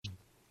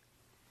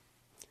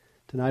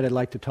Tonight I'd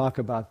like to talk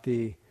about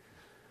the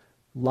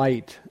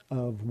light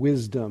of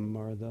wisdom,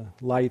 or the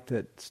light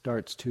that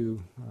starts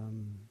to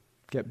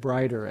get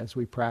brighter as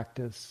we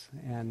practice,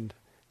 and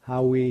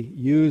how we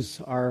use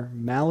our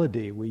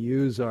malady, we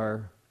use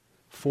our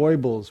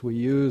foibles, we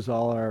use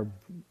all our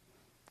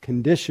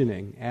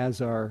conditioning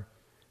as our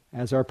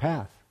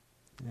path.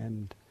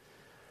 And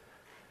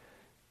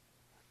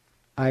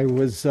I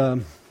was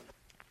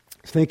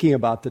thinking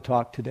about the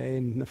talk today,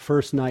 and the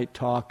first night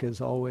talk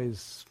is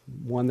always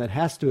one that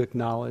has to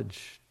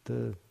acknowledge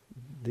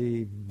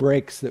the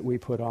breaks that we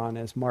put on,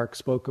 as Mark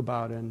spoke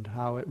about, and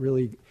how it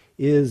really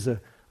is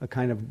a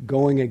kind of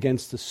going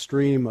against the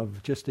stream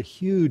of just a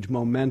huge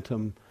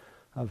momentum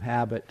of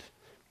habit.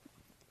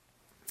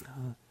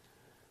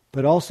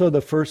 But also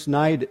the first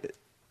night,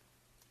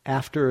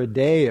 after a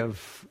day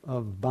of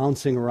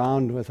bouncing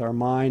around with our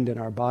mind and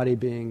our body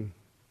being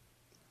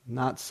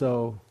not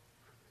so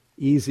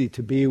easy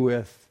to be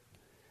with,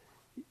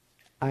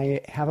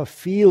 I have a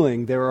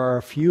feeling there are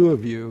a few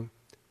of you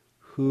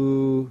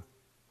who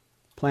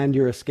planned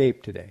your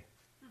escape today.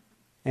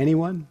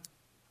 Anyone?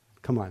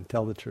 Come on,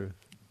 tell the truth.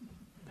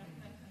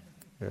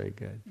 Very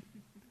good.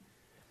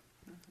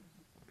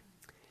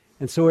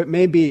 And so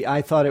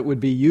I thought it would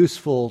be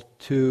useful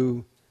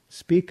to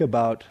speak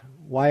about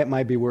why it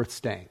might be worth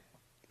staying,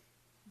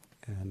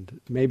 and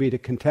maybe to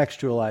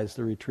contextualize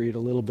the retreat a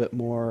little bit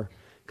more,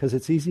 because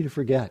it's easy to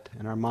forget,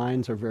 and our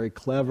minds are very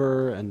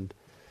clever, and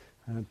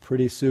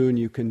pretty soon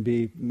you can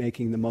be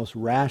making the most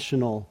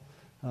rational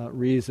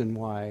reason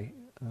why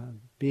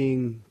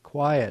being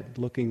quiet,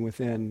 looking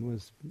within,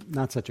 was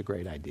not such a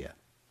great idea.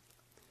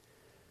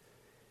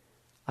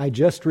 I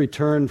just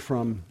returned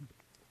from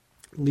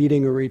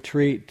leading a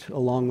retreat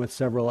along with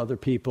several other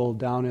people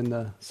down in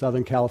the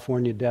Southern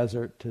California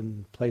desert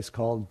in a place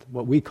called,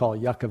 what we call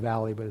Yucca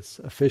Valley, but it's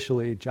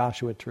officially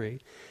Joshua Tree.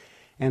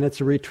 And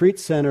it's a retreat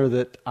center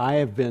that I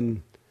have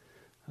been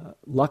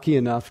lucky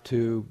enough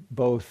to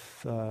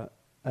both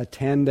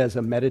attend as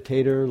a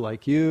meditator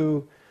like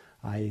you.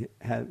 I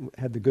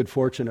had the good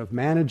fortune of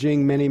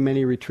managing many,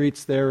 many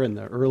retreats there in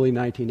the early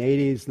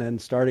 1980s. Then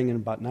starting in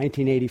about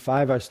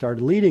 1985, I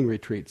started leading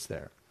retreats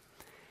there.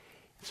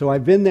 So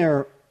I've been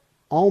there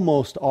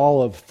almost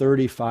all of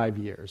 35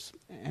 years.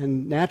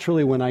 And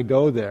naturally, when I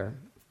go there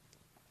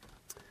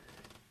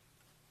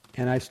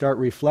and I start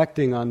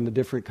reflecting on the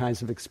different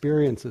kinds of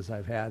experiences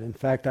I've had. In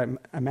fact, I'm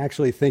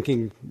actually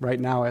thinking right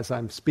now as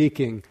I'm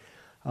speaking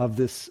of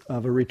a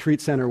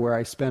retreat center where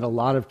I spent a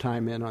lot of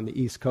time on the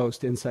East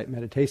Coast, Insight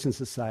Meditation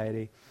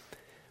Society.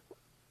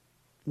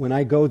 When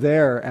I go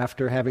there,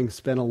 after having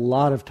spent a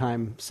lot of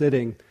time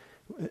sitting,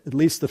 at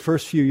least the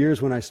first few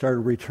years when I started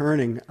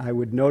returning, I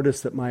would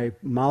notice that my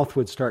mouth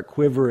would start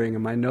quivering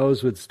and my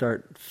nose would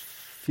start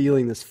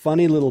feeling this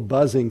funny little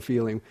buzzing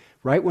feeling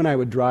right when I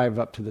would drive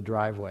up to the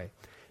driveway,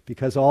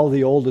 because all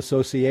the old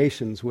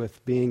associations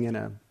with being in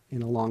a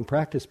long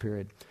practice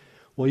period.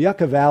 Well,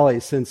 Yucca Valley,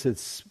 since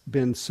it's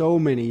been so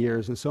many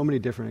years and so many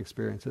different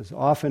experiences,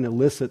 often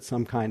elicits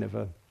some kind of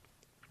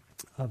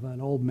an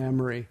old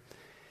memory.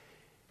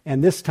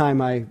 And this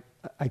time I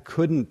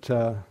couldn't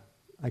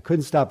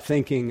stop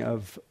thinking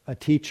of a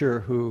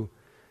teacher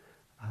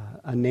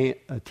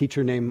a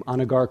teacher named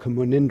Anagarika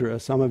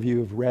Munindra. Some of you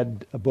have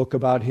read a book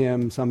about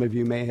him. Some of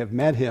you may have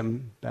met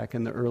him back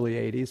in the early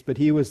 80s. But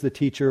he was the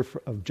teacher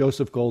of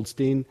Joseph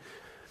Goldstein,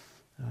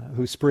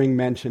 who Spring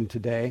mentioned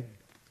today.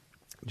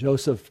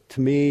 Joseph,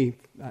 to me,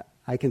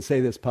 I can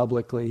say this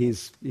publicly,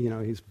 he's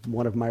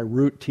one of my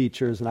root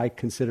teachers, and I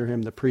consider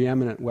him the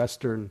preeminent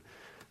Western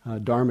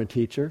Dharma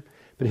teacher.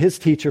 But his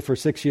teacher for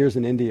 6 years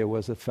in India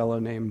was a fellow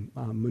named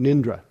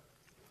Munindra.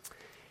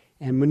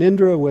 And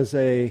Munindra was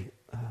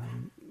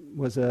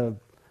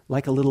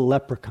like a little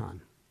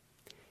leprechaun.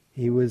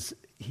 He was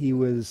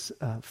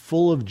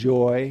full of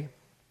joy,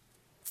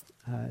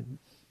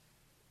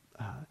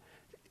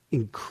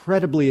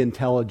 incredibly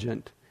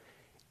intelligent,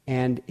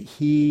 and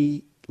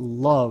he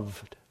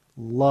loved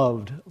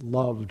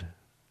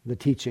the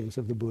teachings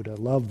of the Buddha,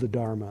 loved the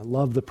Dharma,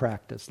 loved the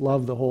practice,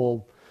 loved the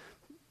whole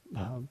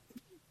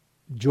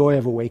joy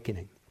of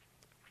awakening.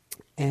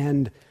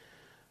 And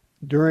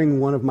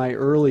during one of my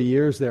early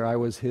years there, I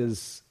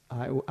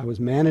was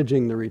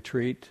managing the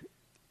retreat,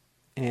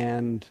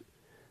 and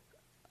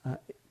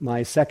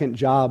my second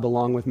job,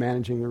 along with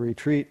managing the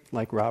retreat,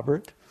 like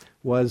Robert,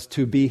 was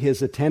to be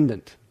his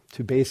attendant,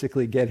 to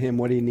basically get him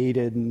what he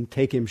needed and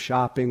take him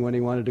shopping when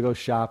he wanted to go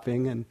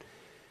shopping. And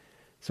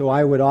so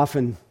I would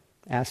often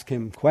ask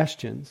him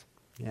questions,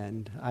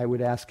 and I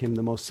would ask him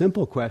the most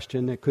simple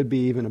question. It could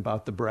be even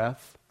about the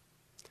breath,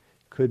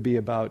 could be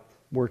about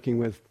working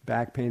with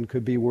back pain,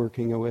 could be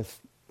working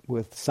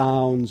with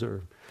sounds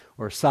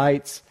or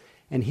sights.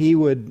 And he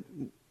would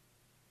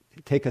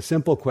take a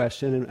simple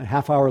question, and a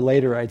half hour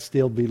later I'd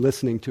still be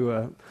listening to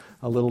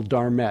a little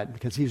dharmet,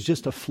 because he was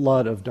just a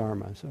flood of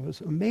Dharma. So it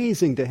was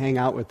amazing to hang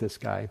out with this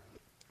guy.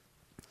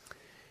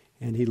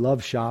 And he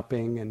loved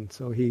shopping, and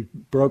so he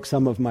broke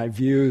some of my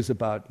views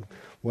about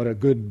what a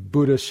good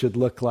Buddhist should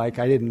look like.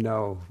 I didn't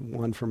know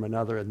one from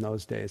another in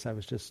those days. I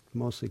was just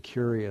mostly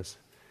curious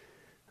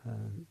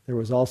There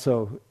was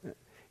also,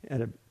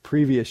 at a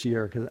previous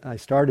year, because I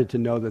started to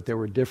know that there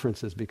were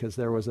differences, because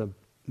there was a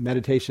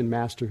meditation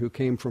master who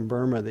came from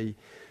Burma the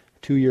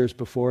 2 years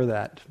before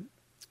that,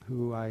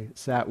 who I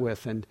sat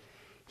with, and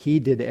he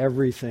did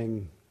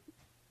everything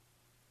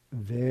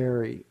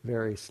very,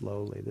 very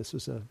slowly. This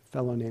was a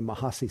fellow named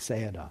Mahasi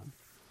Sayadaw.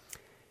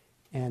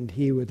 And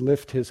he would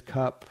lift his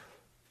cup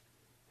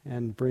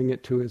and bring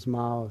it to his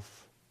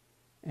mouth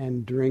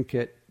and drink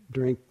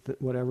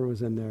whatever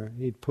was in there.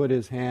 He'd put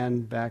his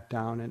hand back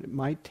down, and it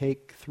might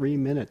take 3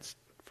 minutes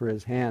for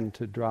his hand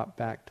to drop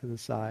back to the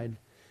side.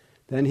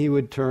 Then he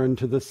would turn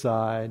to the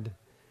side.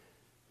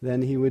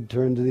 Then he would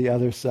turn to the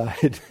other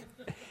side.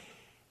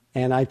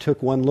 And I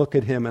took one look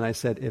at him and I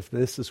said, if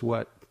this is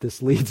what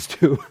this leads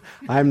to,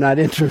 I'm not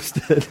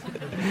interested.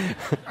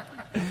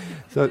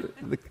 So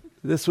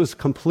this was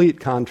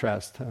complete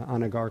contrast to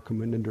Anagar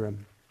Kumunindram.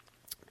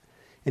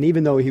 And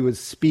even though he was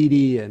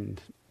speedy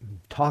and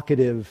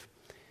talkative,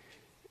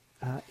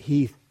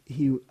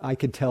 I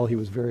could tell he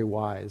was very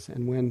wise.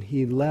 And when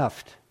he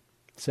left,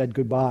 said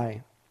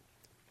goodbye,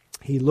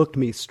 he looked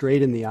me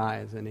straight in the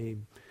eyes and he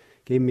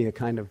gave me a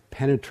kind of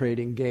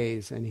penetrating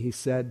gaze, and he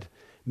said,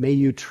 "May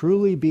you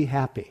truly be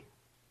happy."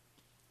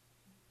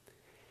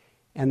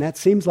 And that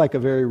seems like a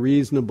very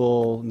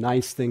reasonable,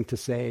 nice thing to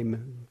say,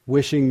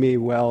 wishing me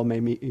well, may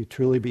you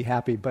truly be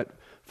happy. But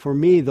for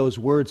me, those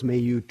words, "may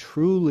you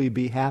truly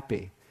be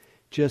happy,"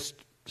 just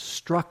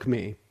struck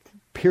me,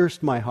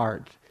 pierced my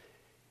heart,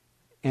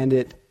 and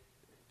it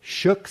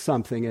shook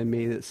something in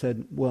me that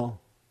said, well,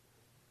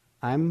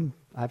 I'm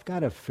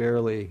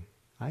pretty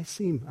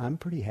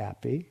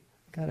happy.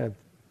 I've got a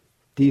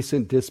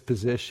decent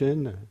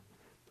disposition,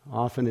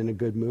 often in a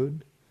good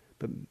mood,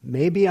 but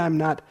maybe I'm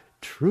not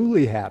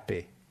truly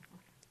happy.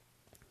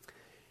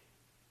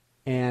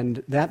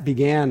 And that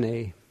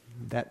began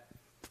that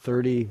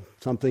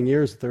 30-something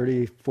years,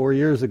 34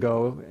 years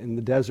ago in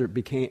the desert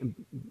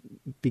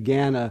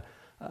began a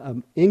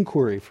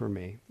inquiry for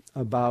me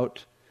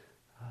about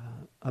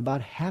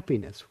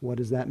happiness. What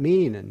does that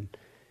mean? And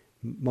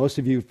most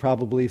of you have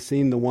probably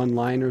seen the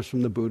one-liners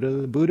from the Buddha.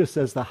 The Buddha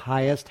says the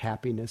highest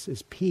happiness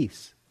is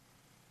peace.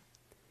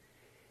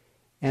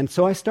 And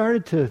so I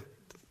started to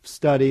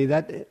study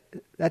that.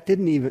 That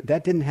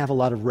didn't have a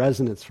lot of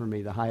resonance for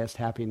me. The highest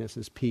happiness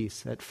is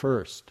peace at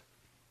first,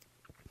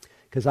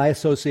 because I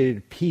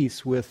associated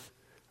peace with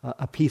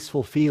a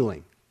peaceful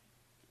feeling.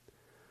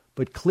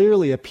 But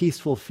clearly, a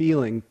peaceful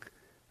feeling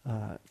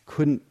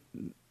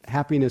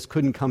happiness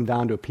couldn't come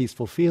down to a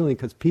peaceful feeling,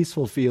 because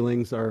peaceful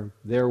feelings are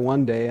there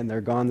one day and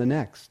they're gone the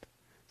next.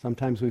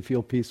 Sometimes we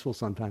feel peaceful,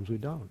 sometimes we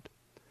don't.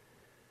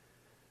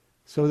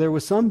 So there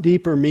was some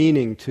deeper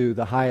meaning to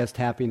the highest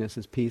happiness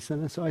is peace,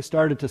 and so I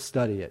started to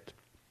study it.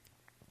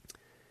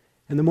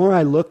 And the more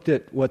I looked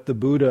at what the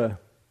Buddha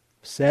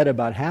said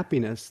about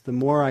happiness, the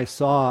more I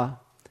saw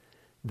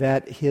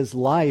that his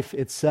life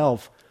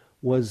itself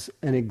was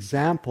an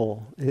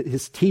example,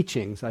 his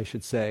teachings, I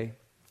should say,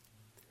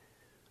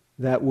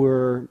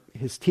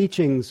 his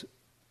teachings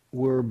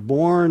were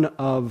born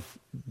of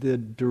the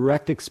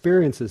direct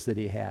experiences that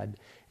he had.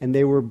 And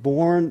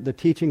the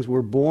teachings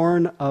were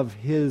born of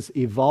his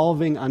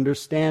evolving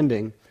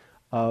understanding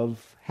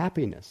of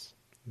happiness,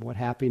 what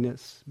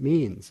happiness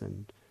means.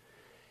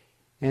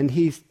 And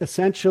he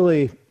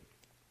essentially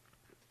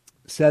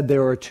said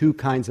there are two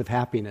kinds of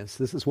happiness.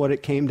 This is what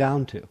it came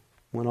down to.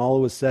 When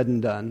all was said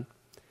and done,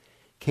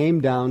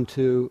 came down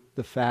to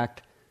the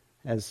fact,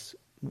 as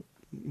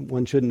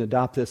one shouldn't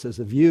adopt this as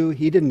a view.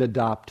 He didn't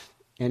adopt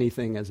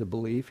anything as a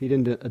belief. He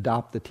didn't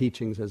adopt the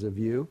teachings as a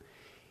view.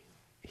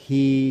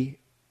 He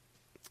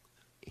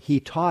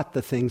taught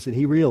the things that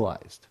he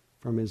realized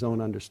from his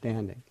own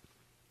understanding.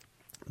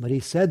 But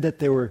he said that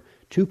there were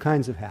two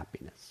kinds of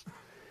happiness.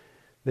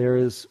 There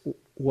is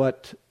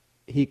what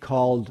he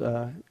called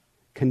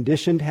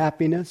conditioned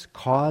happiness,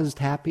 caused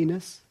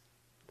happiness.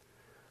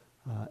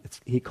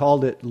 He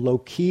called it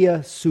lokiya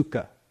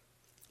sukha.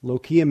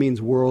 Lokiya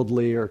means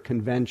worldly or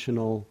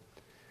conventional,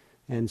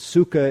 and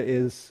sukha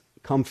is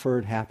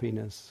comfort,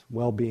 happiness,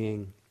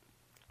 well-being.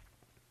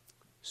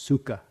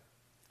 Sukha.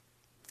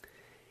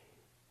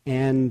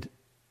 And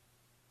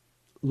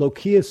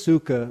lokiya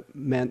sukha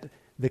meant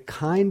the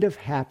kind of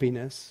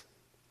happiness,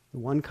 the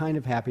one kind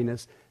of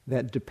happiness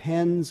that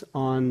depends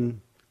on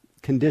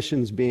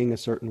conditions being a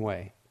certain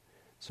way.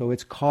 So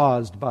it's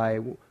caused by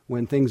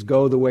when things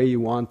go the way you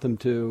want them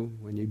to,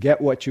 when you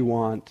get what you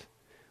want,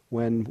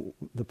 when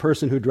the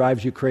person who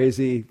drives you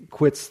crazy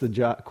quits the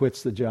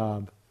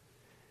job.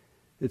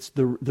 It's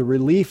the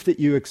relief that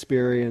you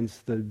experience,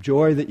 the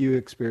joy that you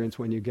experience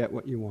when you get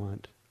what you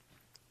want.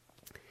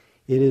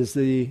 It is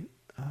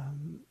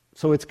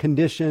so it's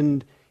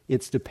conditioned,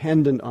 it's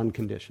dependent on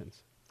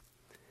conditions.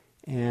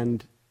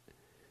 And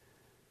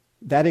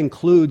that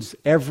includes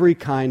every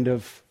kind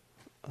of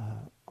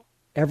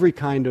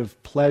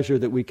pleasure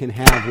that we can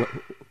have.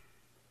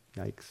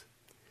 Yikes.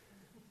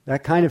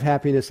 That kind of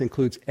happiness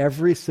includes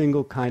every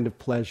single kind of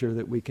pleasure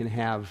that we can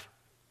have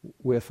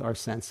with our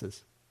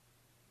senses.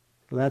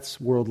 So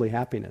that's worldly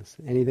happiness.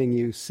 Anything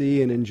you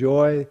see and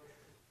enjoy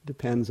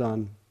depends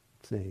on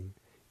seeing.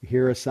 You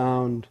hear a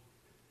sound,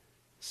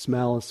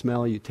 smell a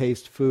smell, you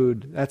taste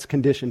food. That's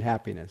conditioned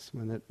happiness.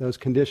 When those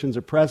conditions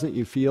are present,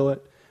 you feel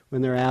it.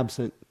 When they're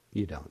absent,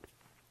 you don't.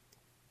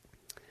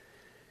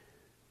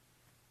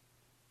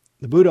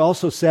 The Buddha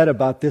also said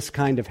about this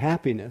kind of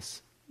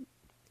happiness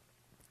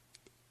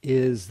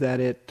is that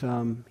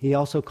he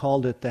also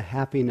called it the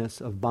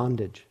happiness of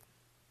bondage.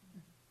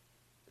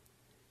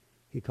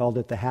 He called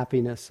it the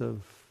happiness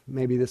of,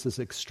 maybe this is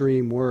an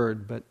extreme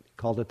word, but he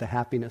called it the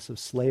happiness of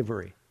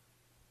slavery.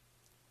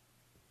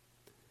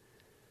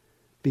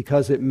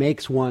 Because it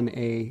makes one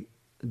a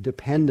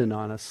dependent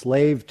on, a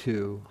slave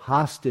to,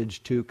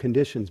 hostage to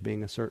conditions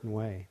being a certain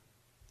way,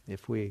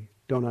 if we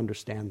don't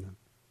understand them,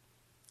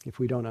 if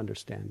we don't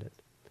understand it.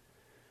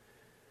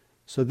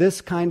 So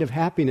this kind of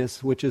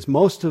happiness, which is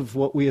most of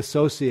what we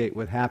associate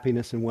with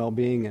happiness and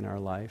well-being in our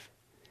life,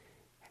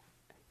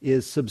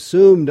 is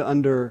subsumed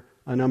under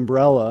an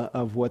umbrella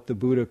of what the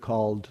Buddha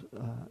called,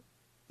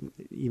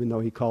 even though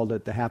he called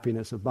it the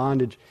happiness of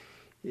bondage,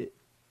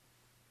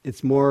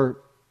 it's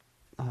more,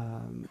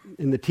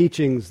 in the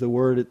teachings, the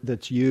word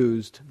that's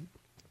used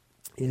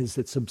is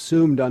it's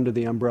subsumed under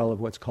the umbrella of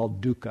what's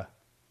called dukkha.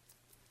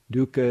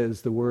 Dukkha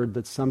is the word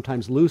that's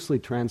sometimes loosely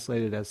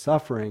translated as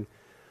suffering,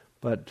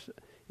 but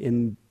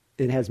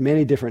it has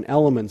many different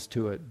elements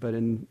to it. But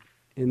in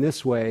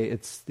this way,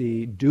 it's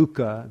the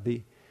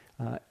dukkha,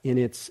 in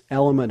its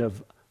element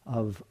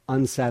of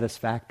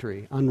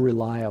unsatisfactory,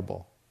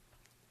 unreliable.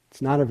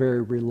 It's not a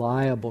very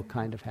reliable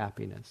kind of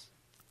happiness.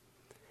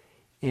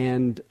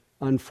 And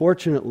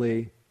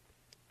unfortunately,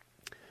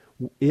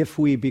 if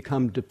we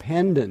become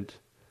dependent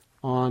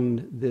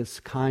on this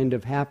kind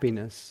of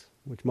happiness,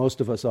 which most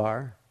of us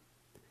are,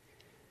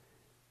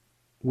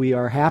 we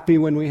are happy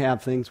when we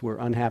have things, we're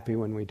unhappy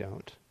when we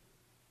don't.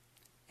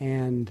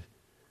 And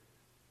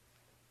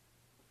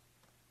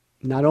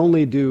not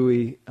only do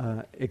we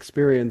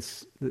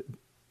experience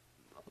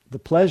the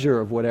pleasure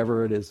of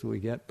whatever it is we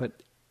get, but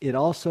it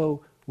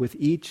also, with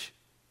each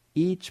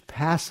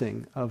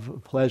passing of a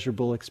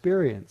pleasurable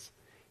experience,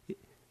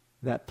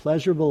 that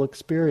pleasurable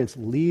experience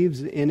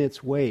leaves in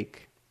its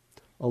wake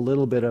a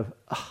little bit of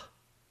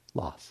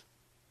loss.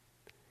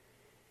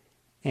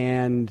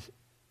 And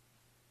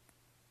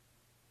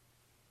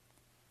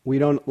we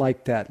don't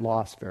like that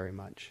loss very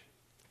much.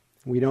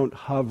 We don't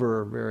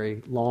hover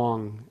very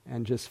long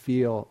and just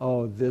feel,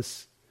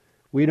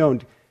 we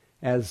don't,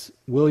 as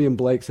William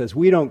Blake says,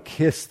 we don't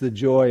kiss the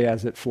joy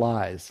as it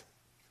flies.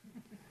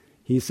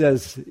 He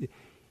says,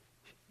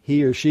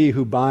 he or she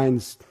who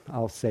binds,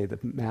 I'll say the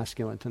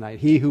masculine tonight,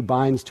 he who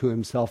binds to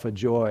himself a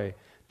joy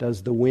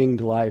does the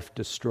winged life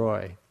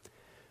destroy.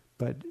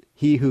 But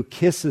he who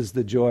kisses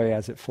the joy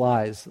as it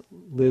flies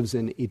lives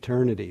in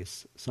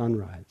eternity's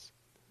sunrise.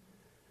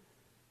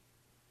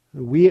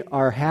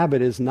 Our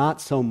habit is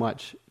not so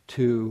much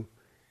to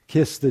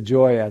kiss the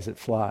joy as it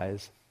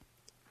flies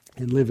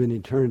and live in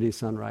eternity's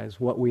sunrise.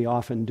 What we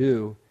often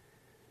do,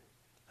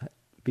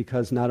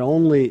 because not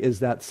only is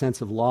that sense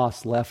of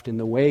loss left in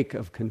the wake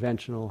of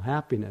conventional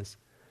happiness,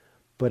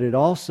 but it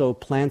also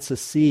plants a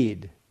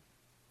seed.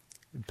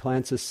 It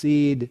plants a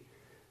seed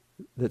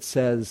that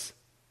says,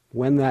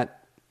 when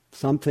that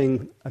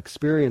something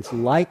experience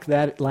like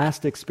that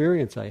last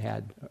experience I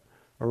had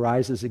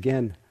arises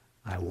again,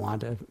 I want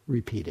to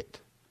repeat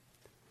it.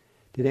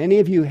 Did any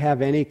of you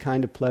have any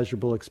kind of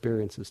pleasurable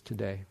experiences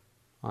today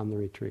on the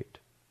retreat?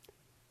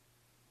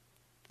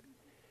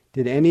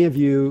 Did any of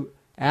you,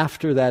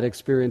 after that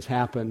experience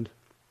happened,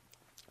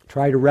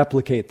 try to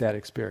replicate that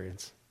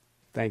experience?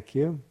 Thank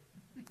you.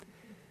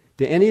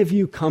 Did any of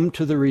you come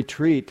to the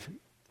retreat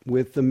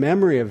with the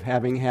memory of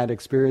having had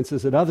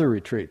experiences at other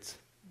retreats?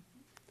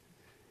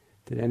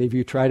 Did any of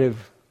you try to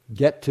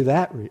get to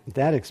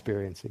that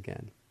experience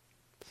again?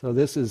 So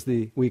this is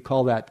we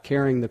call that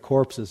carrying the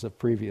corpses of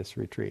previous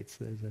retreats.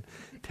 There's a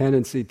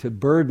tendency to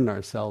burden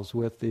ourselves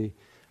with the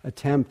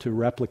attempt to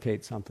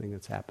replicate something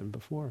that's happened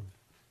before.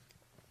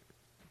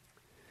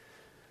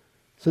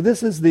 So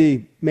this is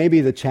maybe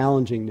the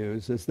challenging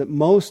news, is that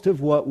most of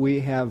what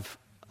we have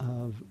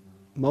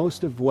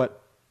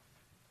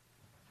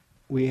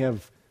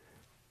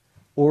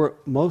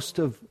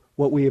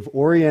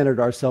oriented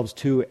ourselves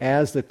to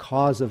as the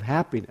cause of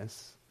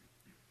happiness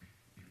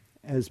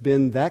has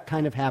been that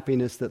kind of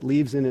happiness that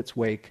leaves in its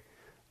wake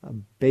a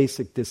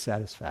basic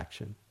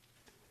dissatisfaction.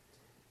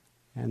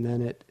 And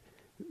then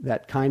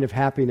that kind of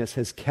happiness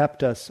has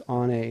kept us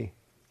on a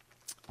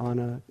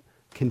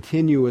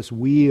continuous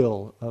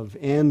wheel of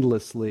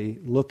endlessly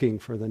looking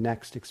for the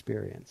next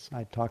experience.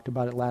 I talked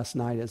about it last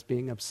night as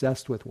being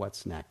obsessed with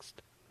what's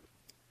next.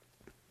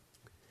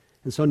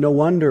 And so no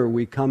wonder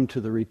we come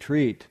to the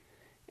retreat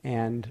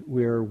and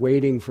we're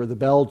waiting for the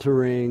bell to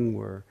ring,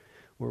 we're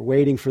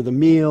waiting for the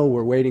meal,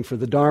 we're waiting for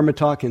the Dharma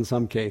talk in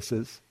some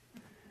cases.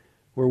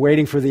 We're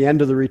waiting for the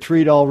end of the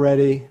retreat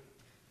already,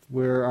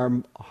 where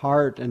our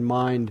heart and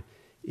mind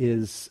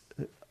is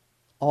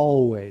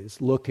always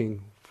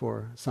looking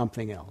for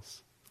something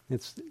else.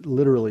 It's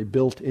literally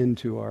built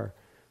into our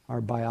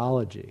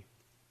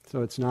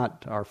So it's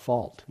not our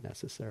fault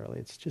necessarily,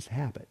 it's just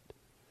habit.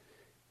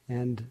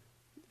 And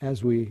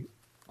as we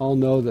all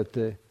know that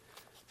the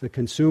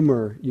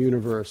consumer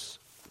universe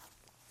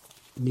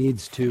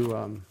needs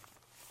to,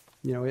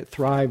 it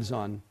thrives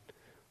on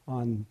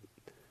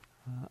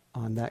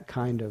that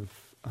kind of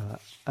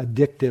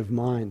addictive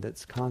mind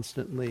that's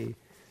constantly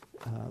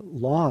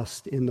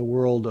lost in the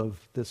world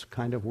of this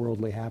kind of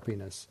worldly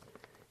happiness.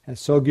 As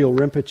Sogyal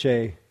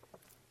Rinpoche,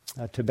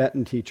 a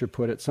Tibetan teacher,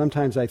 put it,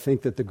 sometimes I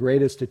think that the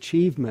greatest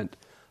achievement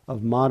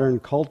of modern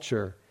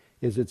culture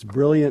is its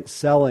brilliant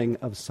selling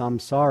of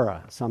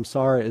samsara.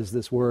 Samsara is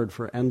this word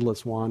for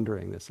endless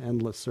wandering, this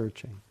endless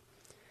searching.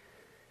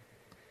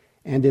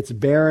 And its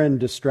barren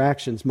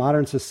distractions.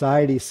 Modern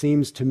society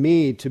seems to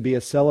me to be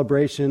a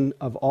celebration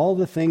of all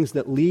the things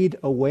that lead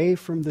away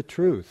from the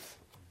truth,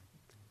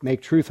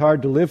 make truth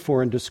hard to live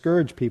for, and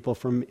discourage people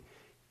from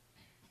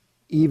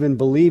even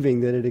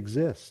believing that it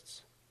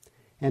exists.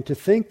 And to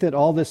think that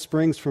all this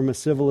springs from a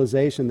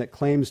civilization that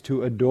claims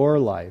to adore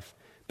life,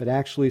 but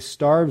actually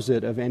starves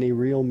it of any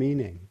real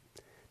meaning,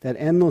 that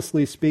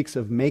endlessly speaks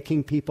of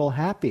making people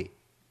happy,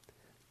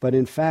 but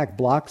in fact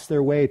blocks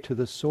their way to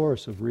the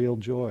source of real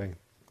joy.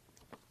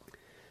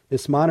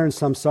 This modern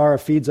samsara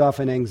feeds off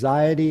an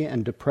anxiety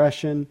and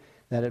depression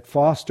that it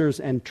fosters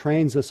and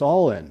trains us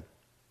all in,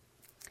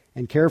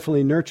 and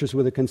carefully nurtures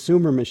with a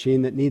consumer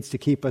machine that needs to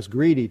keep us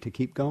greedy to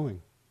keep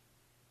going.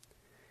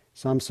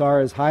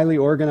 Samsara is highly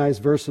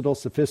organized, versatile,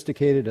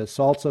 sophisticated,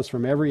 assaults us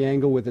from every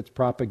angle with its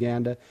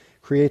propaganda,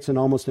 creates an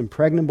almost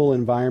impregnable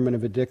environment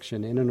of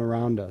addiction in and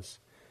around us.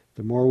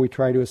 The more we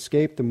try to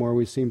escape, the more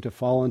we seem to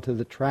fall into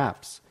the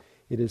traps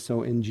it is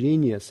so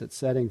ingenious at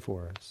setting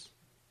for us.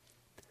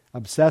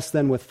 Obsessed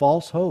then with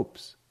false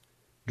hopes,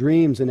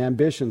 dreams and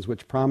ambitions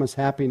which promise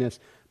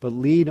happiness, but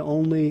lead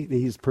only,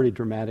 he's pretty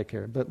dramatic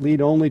here, but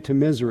lead only to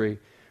misery,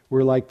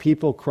 we're like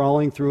people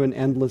crawling through an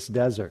endless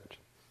desert,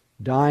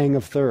 dying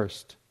of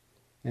thirst,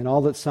 and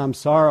all that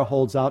samsara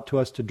holds out to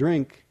us to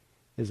drink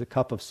is a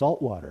cup of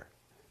salt water,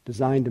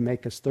 designed to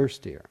make us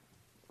thirstier.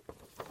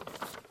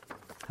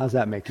 How's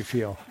that make you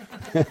feel?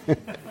 For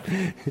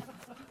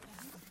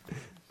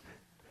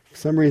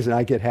some reason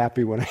I get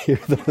happy when I hear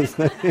those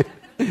things.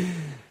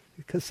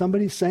 Because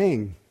somebody's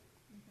saying,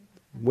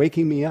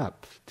 waking me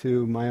up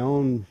to my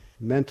own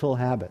mental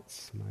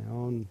habits, my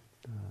own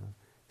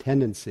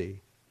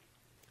tendency.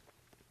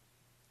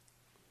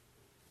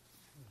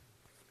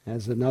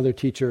 As another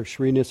teacher,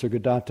 Sri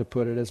Nisargadatta,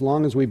 put it, as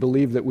long as we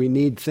believe that we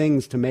need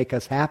things to make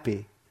us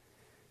happy,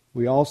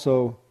 we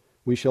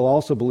shall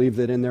also believe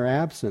that in their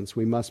absence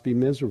we must be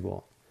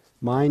miserable.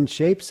 Mind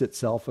shapes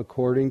itself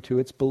according to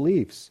its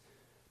beliefs.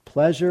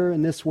 Pleasure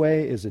in this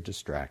way is a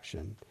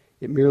distraction.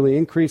 It merely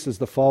increases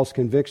the false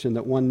conviction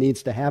that one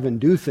needs to have and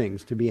do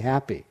things to be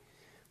happy,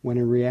 when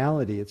in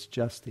reality it's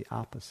just the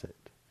opposite.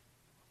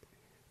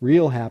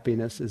 Real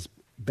happiness is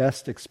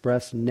best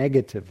expressed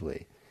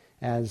negatively,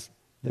 as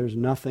there's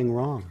nothing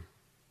wrong.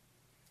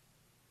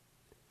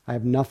 I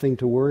have nothing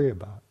to worry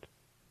about.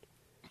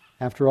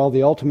 After all,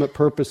 the ultimate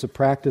purpose of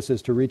practice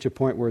is to reach a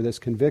point where this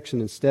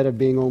conviction, instead of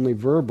being only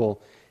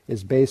verbal,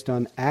 is based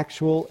on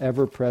actual,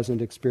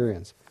 ever-present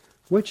experience.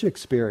 Which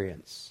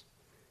experience?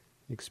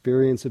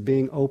 Experience of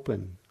being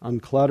open,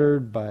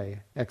 uncluttered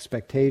by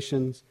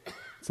expectations.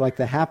 It's like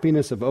the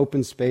happiness of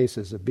open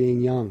spaces, of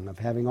being young, of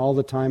having all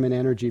the time and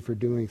energy for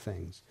doing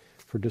things,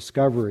 for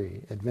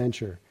discovery,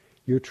 adventure.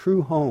 Your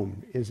true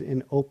home is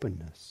in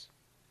openness,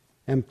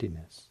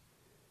 emptiness.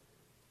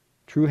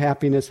 True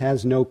happiness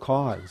has no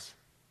cause,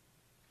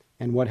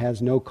 and what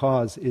has no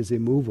cause is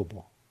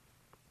immovable.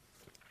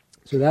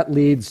 So that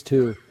leads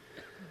to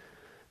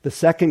the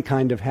second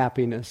kind of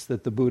happiness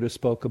that the Buddha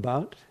spoke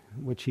about,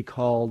 which he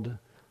called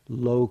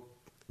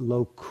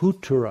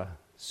lokuttara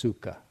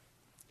sukha.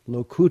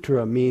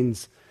 Lokuttara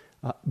means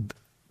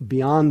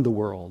beyond the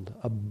world,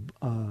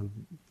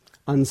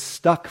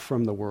 unstuck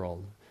from the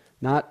world,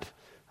 not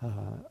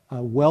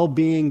a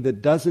well-being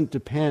that doesn't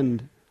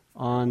depend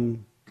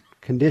on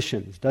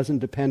conditions, doesn't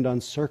depend on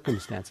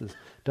circumstances,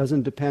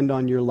 doesn't depend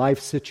on your life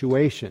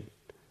situation.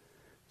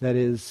 That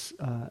is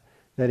a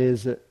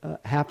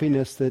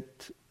happiness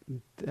that,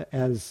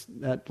 as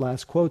that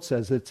last quote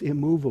says, it's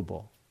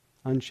immovable,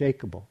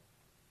 unshakable.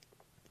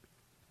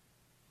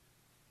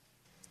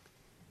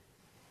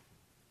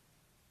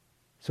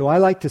 So I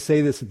like to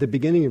say this at the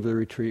beginning of the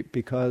retreat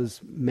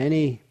because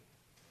many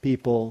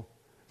people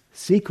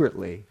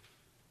secretly,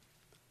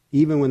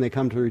 even when they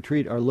come to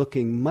retreat, are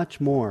looking much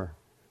more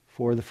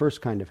for the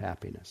first kind of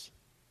happiness.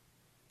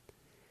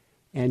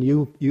 And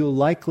you'll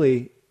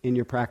likely, in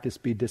your practice,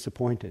 be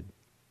disappointed.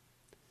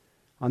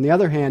 On the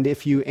other hand,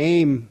 if you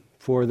aim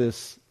for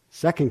this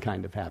second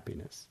kind of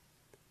happiness,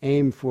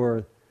 aim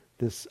for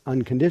this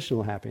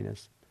unconditional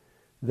happiness,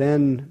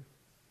 then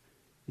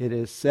it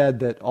is said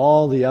that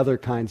all the other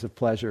kinds of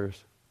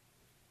pleasures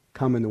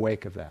come in the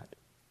wake of that.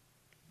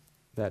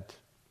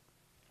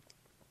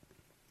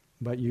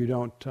 But you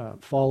don't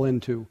fall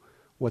into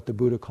what the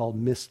Buddha called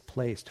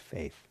misplaced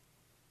faith.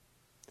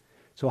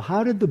 So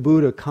how did the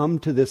Buddha come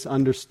to this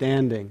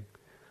understanding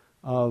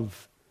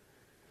of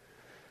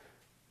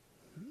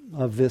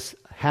this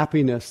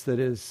happiness that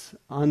is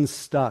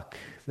unstuck,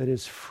 that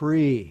is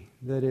free,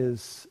 that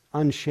is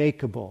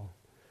unshakable,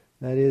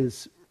 that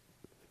is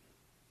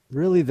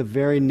really the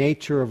very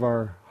nature of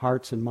our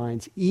hearts and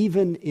minds,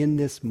 even in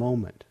this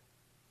moment.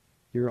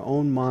 Your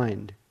own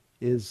mind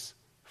is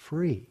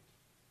free,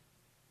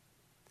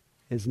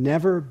 has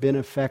never been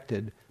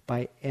affected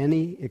by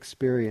any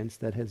experience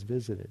that has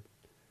visited.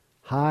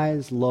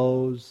 Highs,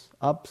 lows,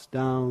 ups,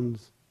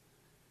 downs,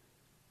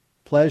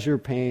 pleasure,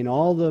 pain,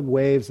 all the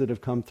waves that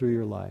have come through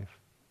your life.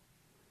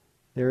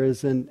 There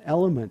is an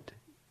element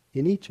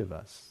in each of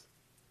us.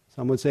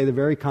 Some would say the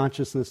very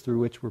consciousness through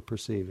which we're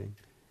perceiving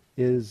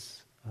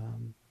is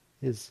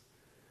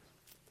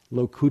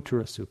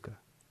lokuttara sukha.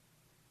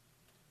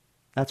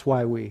 That's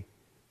why we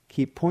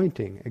keep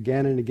pointing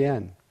again and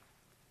again.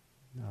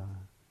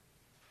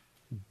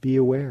 Be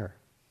aware.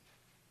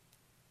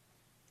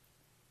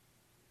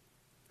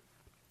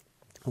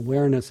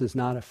 Awareness is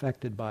not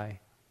affected by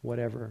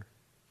whatever.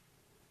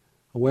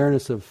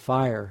 Awareness of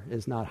fire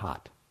is not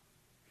hot.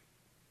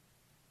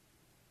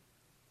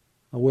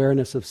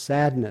 Awareness of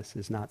sadness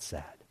is not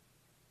sad.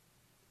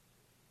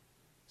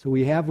 So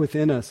we have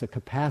within us a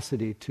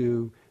capacity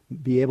to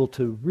be able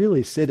to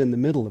really sit in the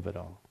middle of it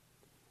all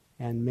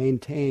and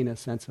maintain a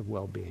sense of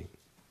well-being.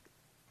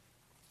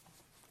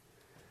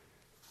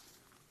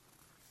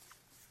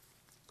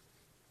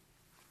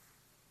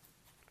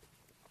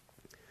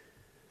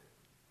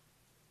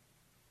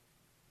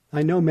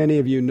 I know many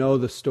of you know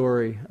the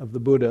story of the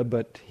Buddha,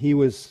 but he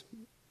was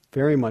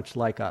very much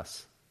like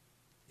us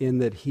in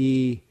that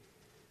he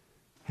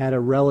had a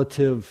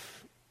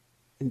relative,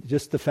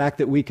 just the fact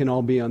that we can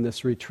all be on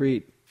this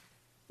retreat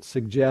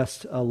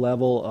suggests a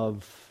level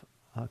of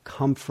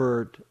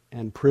comfort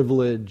and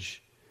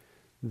privilege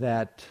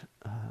that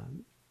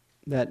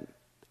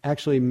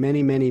actually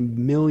many, many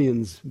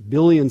millions,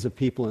 billions of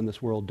people in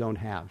this world don't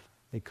have.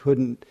 They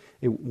couldn't,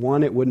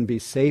 one, it wouldn't be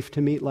safe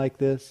to meet like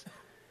this.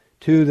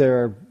 Two,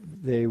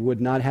 they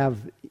would not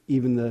have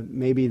even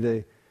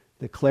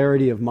the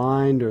clarity of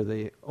mind or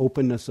the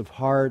openness of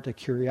heart, the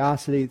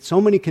curiosity.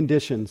 So many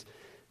conditions.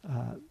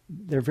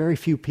 There are very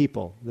few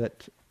people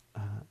that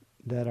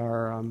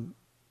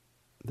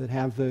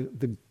have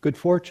the good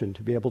fortune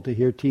to be able to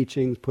hear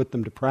teachings, put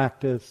them to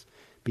practice,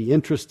 be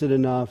interested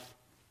enough,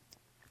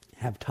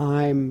 have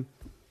time,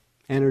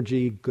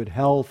 energy, good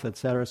health,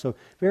 etc. So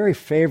very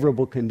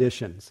favorable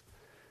conditions.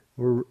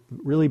 We're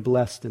really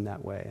blessed in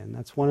that way, and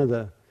that's one of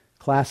the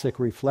classic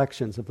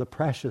reflections of the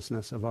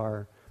preciousness of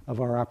our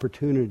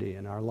opportunity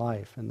in our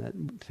life, and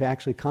that to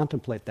actually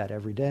contemplate that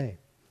every day.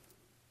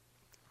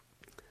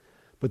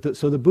 But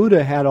so the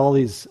Buddha had all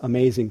these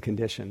amazing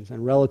conditions,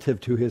 and relative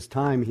to his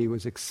time, he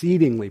was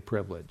exceedingly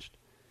privileged.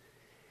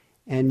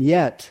 And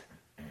yet,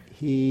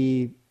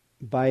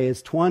 by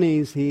his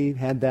 20s, he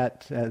had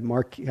that,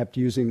 Mark kept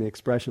using the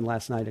expression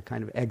last night, a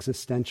kind of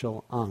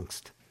existential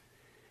angst.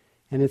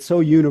 And it's so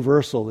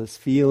universal, this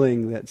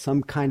feeling that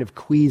some kind of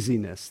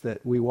queasiness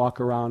that we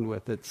walk around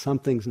with, that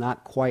something's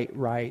not quite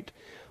right,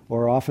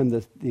 or often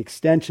the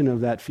extension of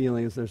that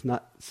feeling is there's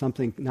not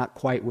something not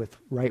quite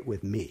right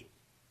with me.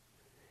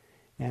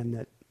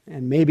 And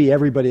maybe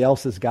everybody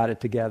else has got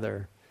it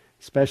together,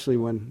 especially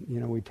when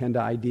we tend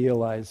to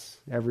idealize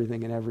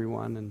everything and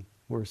everyone, and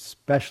we're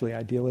especially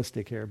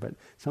idealistic here. But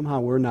somehow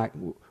we're not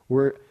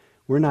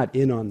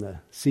in on the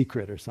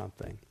secret or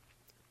something.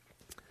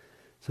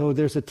 So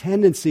there's a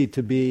tendency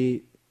to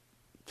be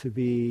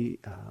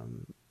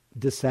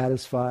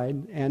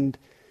dissatisfied, and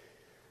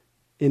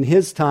in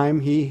his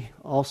time, he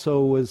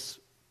also was.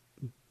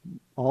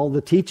 All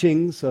the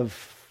teachings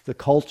of the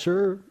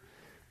culture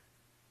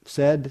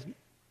said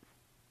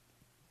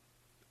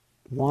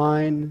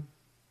wine,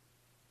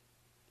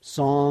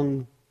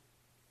 song,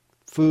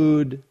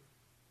 food,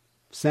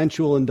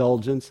 sensual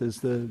indulgence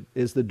is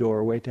the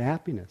doorway to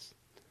happiness,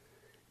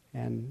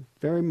 and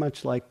very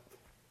much like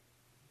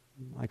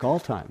all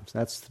times.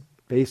 That's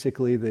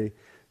basically the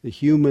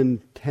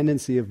human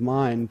tendency of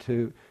mind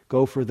to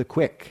go for the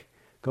quick,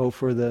 go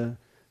for the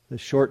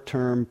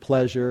short-term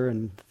pleasure,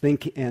 and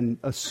think and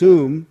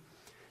assume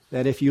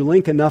that if you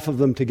link enough of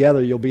them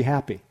together, you'll be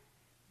happy.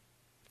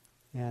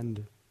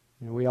 And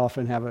we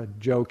often have a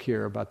joke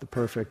here about the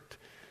perfect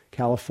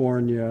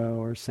California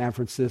or San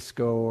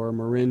Francisco or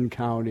Marin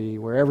County,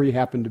 wherever you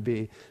happen to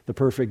be, the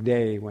perfect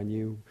day when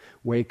you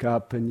wake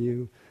up and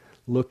you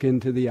look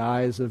into the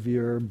eyes of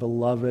your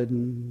beloved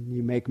and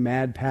you make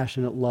mad,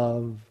 passionate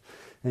love,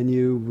 and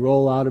you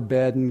roll out of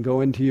bed and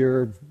go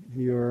into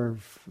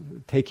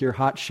take your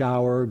hot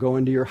shower, go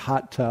into your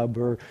hot tub,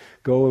 or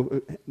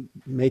go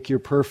make your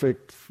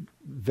perfect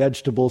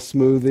vegetable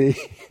smoothie,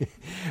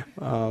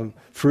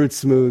 fruit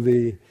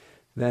smoothie,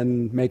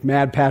 then make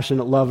mad,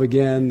 passionate love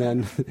again,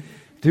 then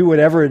do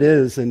whatever it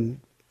is.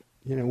 And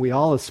we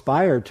all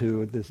aspire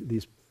to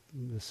the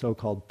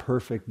so-called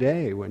perfect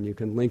day when you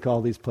can link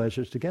all these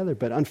pleasures together.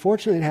 But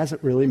unfortunately, it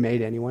hasn't really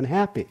made anyone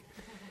happy.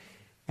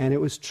 And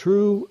it was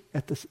true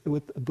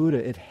with Buddha.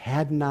 It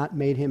had not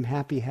made him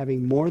happy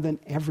having more than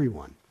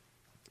everyone.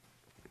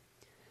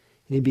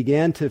 And he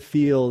began to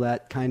feel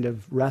that kind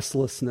of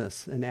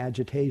restlessness and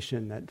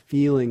agitation, that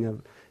feeling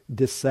of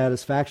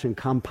dissatisfaction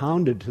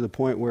compounded to the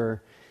point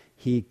where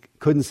he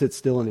couldn't sit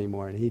still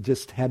anymore and he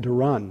just had to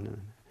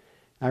run.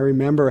 I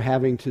remember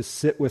having to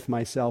sit with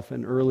myself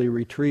in early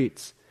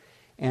retreats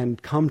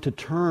and come to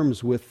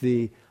terms with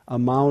the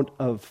amount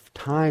of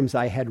times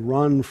I had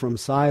run from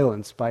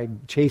silence by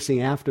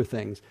chasing after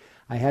things.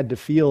 I had to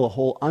feel a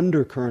whole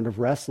undercurrent of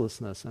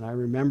restlessness, and I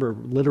remember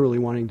literally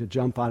wanting to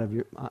jump out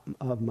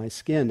of my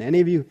skin. Any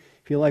of you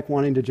feel like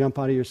wanting to jump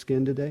out of your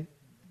skin today?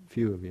 A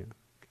few of you.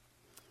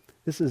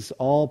 This is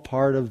all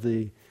part of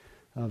the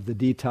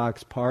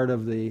detox, part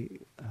of the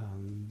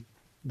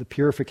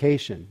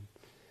purification.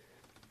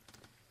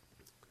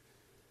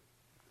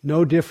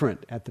 No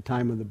different at the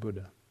time of the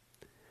Buddha.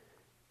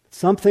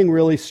 Something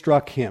really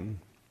struck him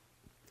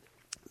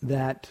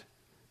that,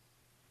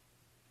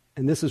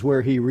 and this is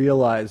where he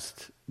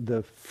realized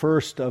the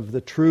first of the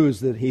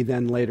truths that he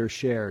then later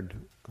shared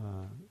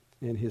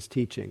in his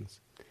teachings.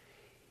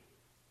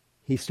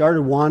 He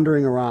started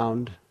wandering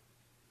around,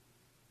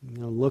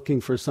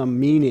 looking for some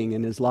meaning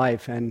in his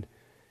life, and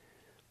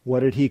what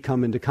did he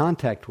come into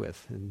contact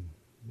with? And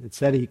it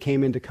said he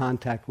came into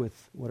contact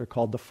with what are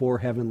called the 4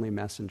 heavenly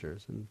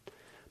messengers.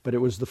 But it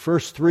was the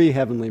first 3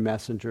 heavenly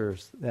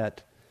messengers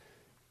that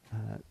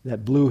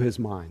blew his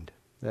mind,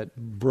 that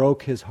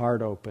broke his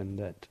heart open,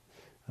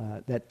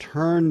 that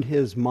turned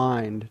his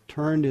mind,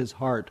 turned his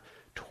heart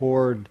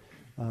toward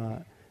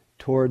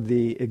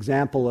the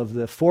example of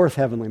the 4th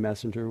heavenly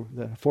messenger.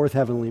 The 4th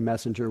heavenly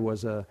messenger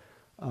was a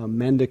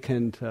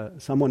mendicant,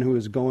 someone who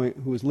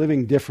was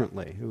living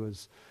differently, who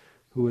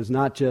was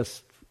not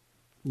just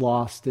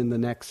lost in the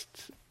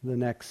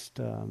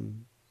next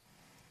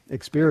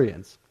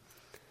experience.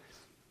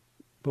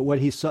 But what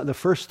he saw, the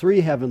first 3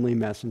 heavenly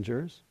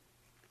messengers.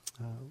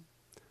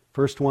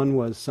 First one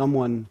was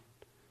someone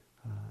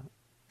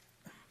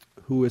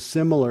who was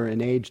similar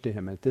in age to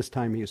him. At this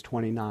time he was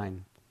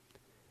 29.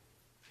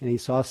 And he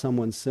saw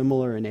someone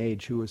similar in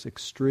age who was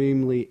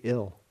extremely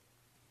ill,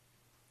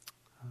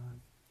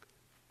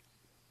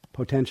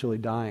 potentially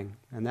dying,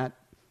 and that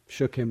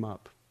shook him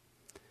up.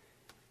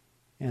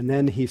 And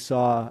then he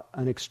saw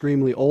an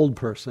extremely old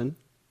person.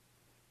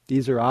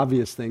 These are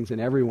obvious things in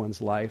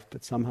everyone's life,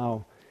 but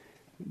somehow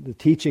the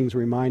teachings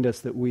remind us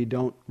that we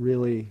don't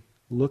really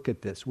look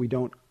at this. We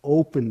don't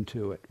open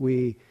to it.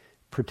 We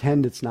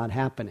pretend it's not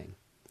happening.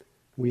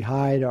 We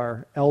hide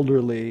our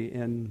elderly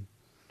in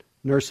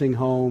nursing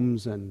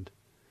homes, and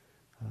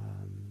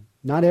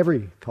not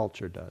every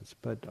culture does,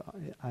 but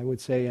I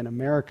would say in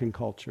American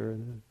culture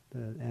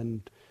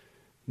and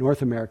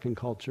North American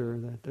culture,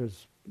 that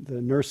there's the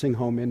nursing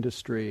home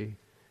industry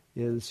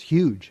is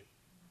huge.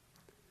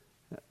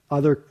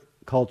 Other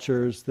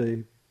cultures,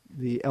 the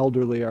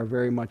elderly are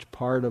very much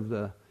part of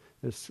the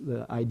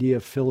idea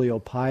of filial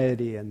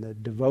piety and the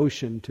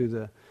devotion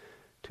to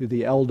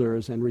the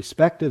elders and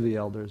respect of the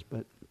elders,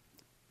 but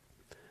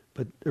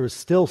there is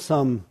still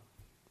some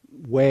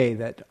way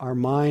that our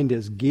mind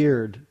is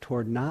geared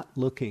toward not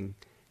looking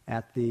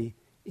at the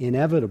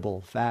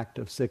inevitable fact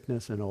of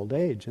sickness and old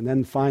age. And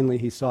then finally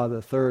he saw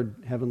the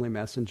 3rd heavenly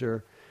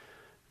messenger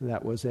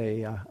that was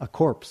a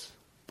corpse,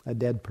 a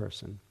dead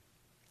person.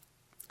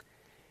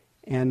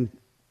 And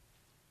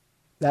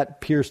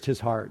that pierced his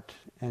heart,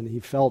 and he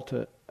felt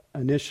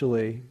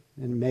initially,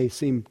 and it may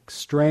seem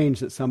strange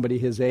that somebody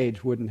his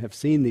age wouldn't have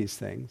seen these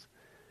things,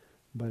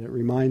 but it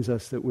reminds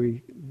us that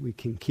we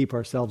can keep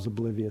ourselves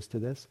oblivious to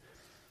this.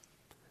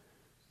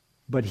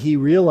 But he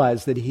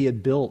realized that he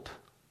had built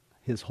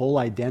his whole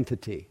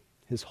identity,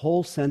 his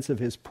whole sense of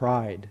his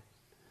pride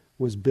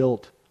was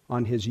built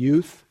on his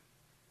youth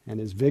and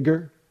his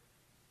vigor.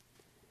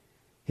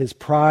 His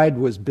pride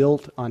was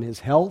built on his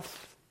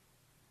health,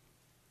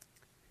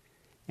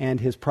 and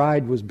his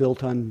pride was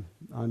built on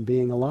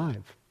being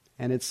alive.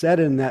 And it said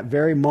in that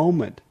very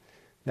moment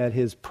that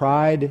his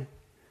pride,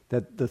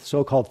 that the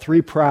so-called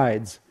 3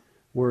 prides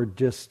were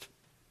just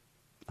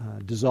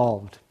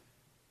dissolved.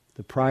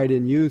 The pride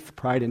in youth,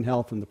 pride in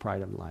health, and the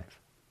pride in life.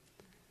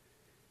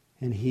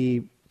 And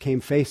he came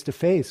face to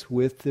face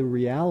with the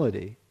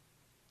reality,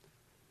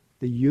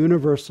 the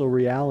universal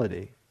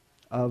reality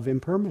of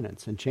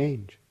impermanence and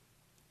change.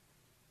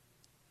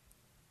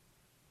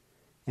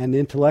 And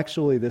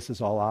intellectually this is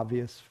all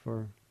obvious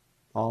for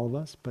all of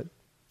us, but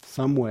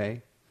some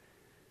way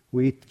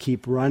we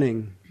keep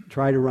running,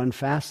 try to run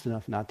fast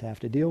enough not to have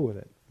to deal with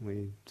it.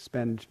 We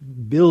spend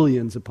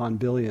billions upon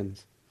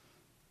billions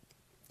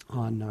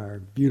on our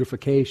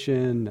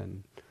beautification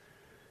and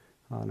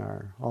on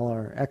all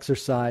our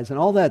exercise, and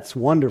all that's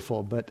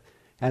wonderful, but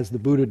as the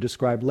Buddha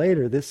described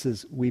later,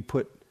 we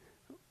put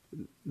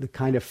the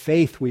kind of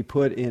faith we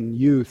put in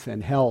youth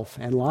and health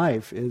and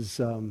life is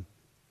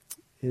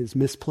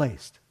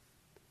misplaced.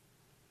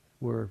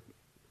 We're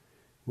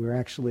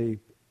actually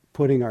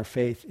putting our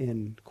faith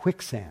in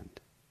quicksand,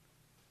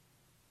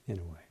 in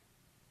a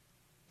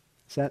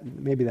way.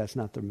 Maybe that's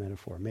not the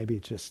metaphor. Maybe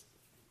it's just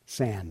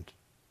sand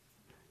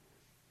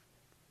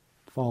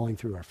falling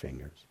through our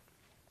fingers.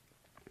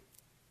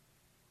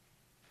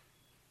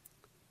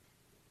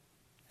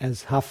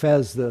 as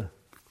Hafez, the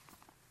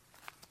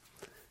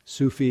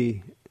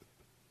Sufi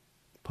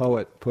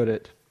poet, put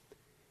it,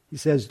 he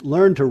says,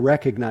 learn to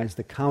recognize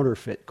the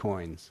counterfeit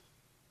coins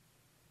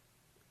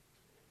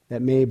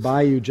that may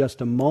buy you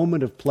just a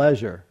moment of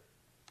pleasure,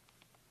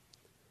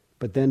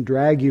 but then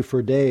drag you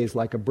for days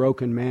like a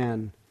broken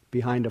man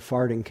behind a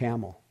farting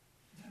camel.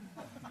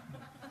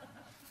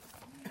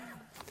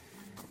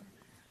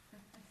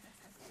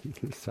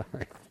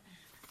 Sorry.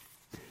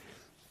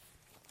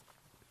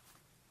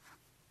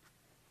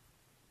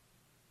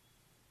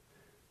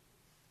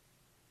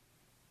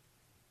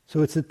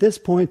 So it's at this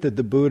point that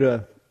the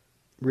Buddha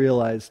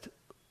realized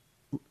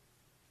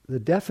the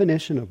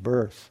definition of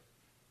birth.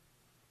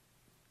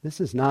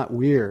 This is not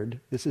weird.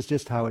 This is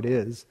just how it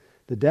is.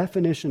 The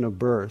definition of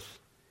birth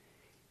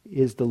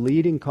is the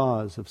leading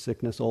cause of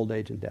sickness, old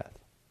age, and death.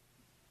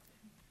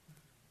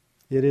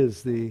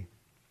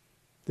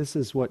 This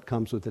is what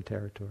comes with the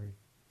territory.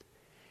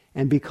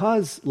 And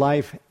because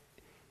life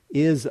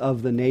is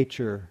of the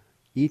nature,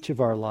 each of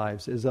our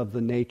lives is of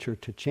the nature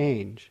to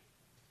change,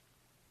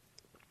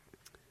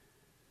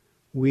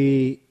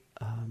 we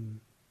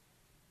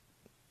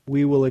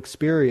will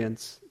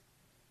experience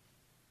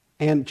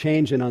and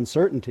change in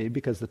uncertainty,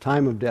 because the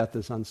time of death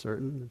is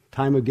uncertain, the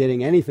time of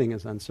getting anything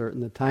is uncertain,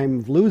 the time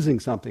of losing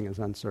something is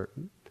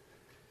uncertain.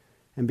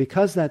 And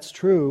because that's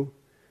true,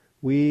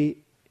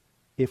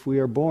 if we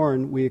are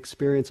born, we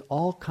experience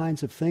all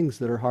kinds of things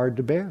that are hard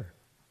to bear.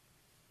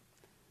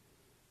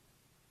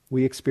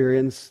 We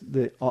experience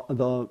the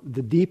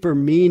deeper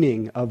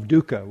meaning of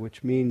dukkha,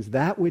 which means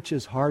that which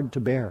is hard to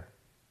bear.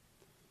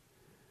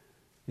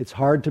 It's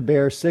hard to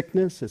bear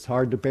sickness, it's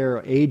hard to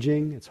bear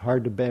aging, it's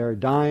hard to bear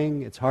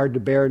dying, it's hard to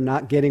bear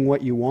not getting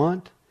what you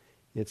want,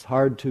 it's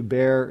hard to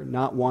bear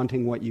not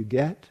wanting what you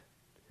get,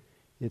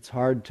 it's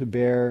hard to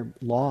bear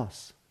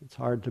loss, it's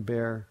hard to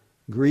bear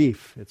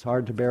grief, it's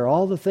hard to bear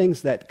all the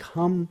things that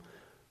come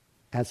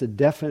as a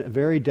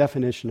very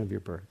definition of your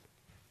birth.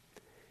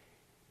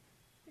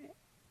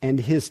 And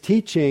his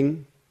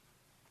teaching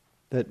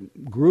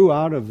that grew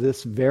out of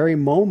this very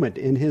moment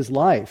in his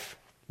life,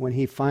 when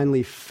he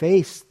finally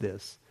faced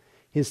this,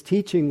 his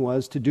teaching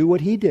was to do what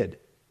he did.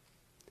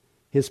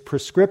 His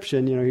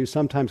prescription, he was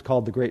sometimes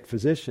called the great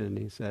physician.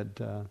 He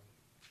said,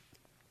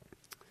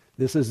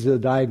 this is the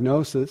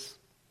diagnosis,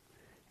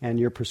 and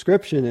your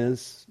prescription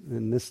is,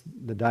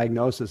 the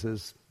diagnosis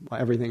is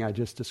everything I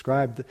just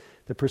described.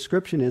 The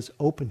prescription is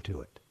open to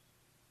it.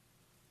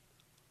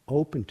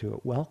 Open to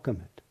it,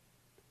 welcome it.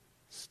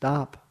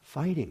 Stop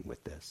fighting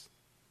with this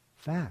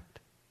fact.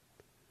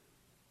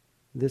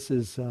 This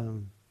is,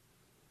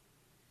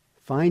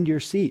 find your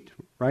seat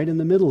right in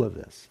the middle of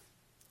this.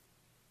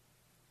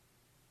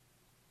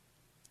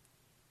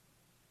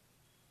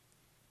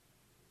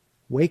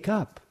 Wake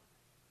up.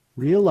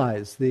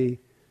 Realize the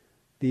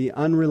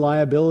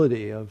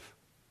unreliability of,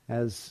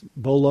 as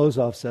Bo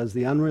Lozov says,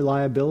 the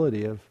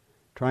unreliability of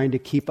trying to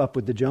keep up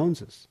with the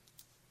Joneses.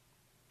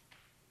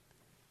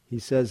 He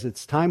says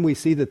it's time we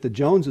see that the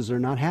Joneses are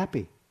not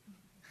happy.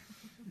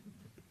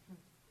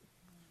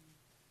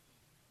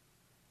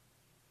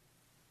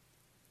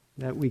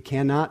 That we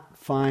cannot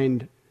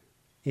find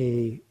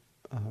a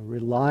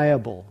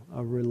reliable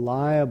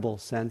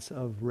sense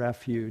of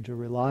refuge, a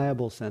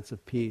reliable sense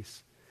of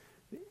peace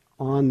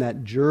on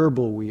that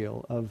gerbil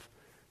wheel of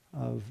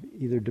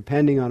either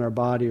depending on our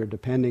body or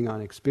depending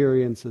on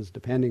experiences,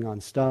 depending on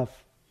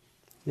stuff.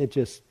 It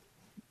just,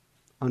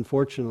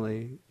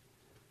 unfortunately,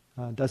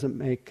 doesn't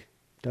make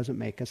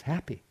us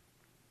happy.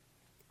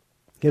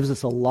 Gives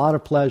us a lot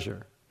of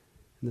pleasure.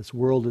 And this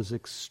world is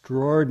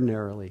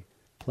extraordinarily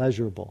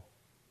pleasurable.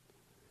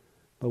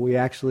 But we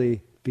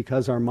actually,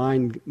 because our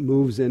mind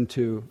moves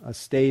into a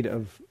state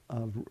of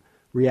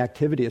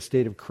reactivity, a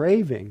state of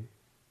craving,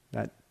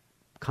 that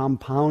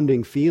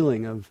compounding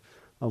feeling of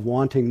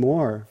wanting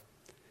more,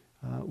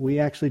 we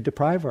actually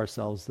deprive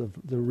ourselves of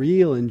the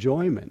real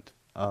enjoyment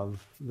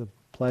of the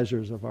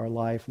pleasures of our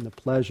life and the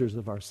pleasures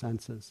of our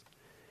senses.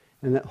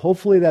 And that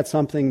hopefully that's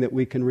something that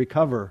we can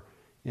recover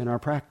in our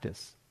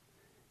practice,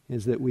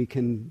 is that we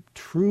can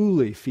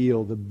truly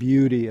feel the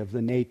beauty of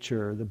the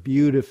nature, the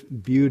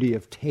beauty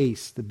of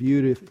taste, the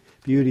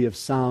beauty of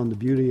sound, the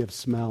beauty of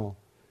smell,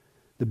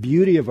 the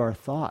beauty of our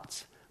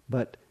thoughts,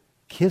 but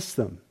kiss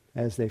them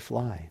as they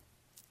fly.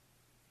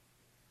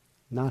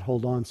 Not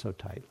hold on so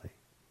tightly.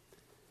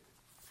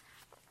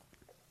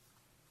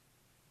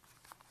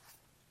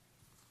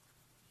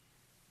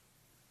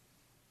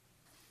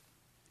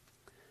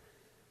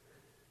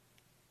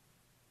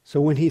 So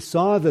when he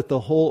saw that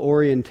the whole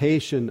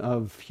orientation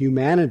of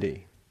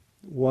humanity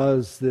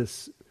was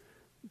this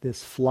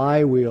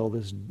flywheel,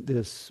 this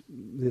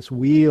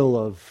wheel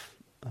of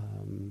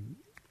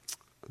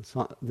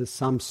this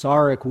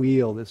samsaric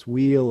wheel, this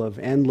wheel of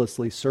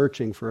endlessly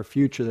searching for a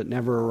future that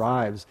never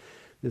arrives,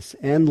 this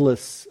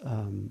endless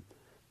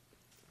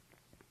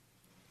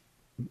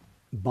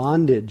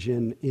bondage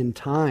in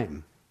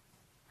time,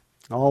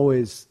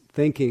 always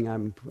thinking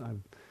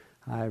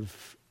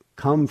I've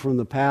come from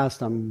the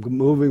past, I'm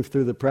moving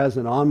through the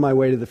present, on my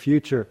way to the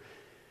future.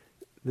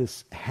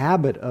 this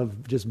habit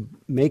of just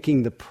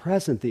making the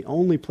present the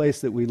only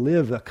place that we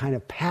live a kind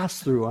of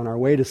pass-through on our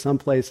way to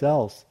someplace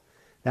else.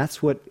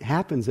 That's what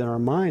happens in our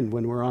mind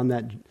when we're on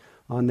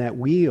that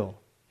wheel.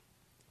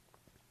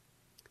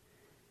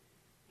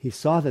 He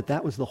saw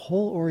that was the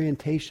whole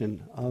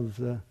orientation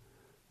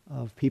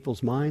of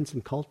people's minds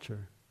and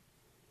culture.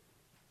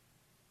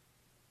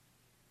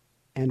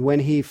 And when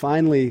he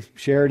finally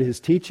shared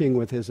his teaching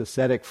with his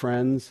ascetic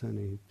friends, and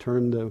he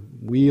turned the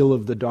wheel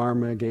of the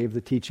Dharma, gave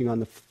the teaching on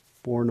the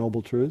Four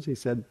Noble Truths, he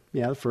said,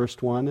 the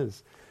first one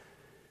is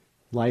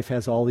life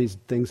has all these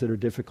things that are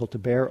difficult to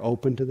bear,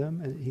 open to them.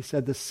 And he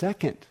said the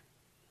second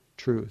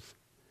truth,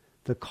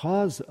 the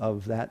cause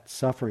of that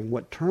suffering,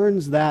 what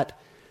turns that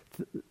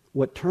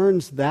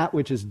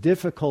which is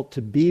difficult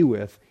to be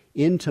with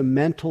into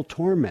mental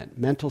torment,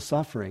 mental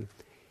suffering,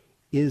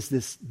 is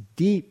this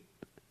deep,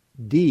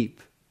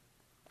 deep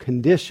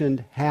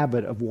conditioned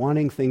habit of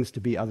wanting things to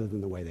be other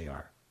than the way they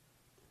are,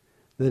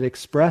 that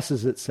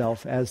expresses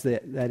itself as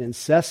that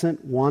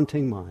incessant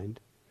wanting mind,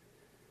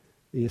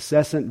 the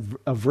incessant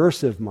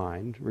aversive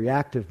mind,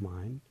 reactive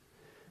mind,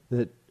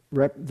 that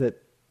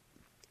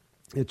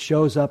it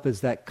shows up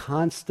as that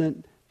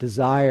constant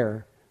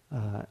desire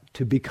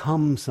to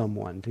become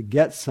someone, to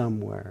get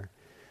somewhere,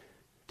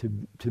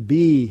 to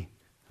be,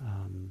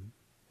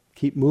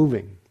 keep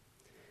moving.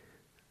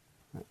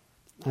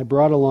 I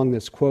brought along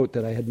this quote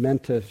that I had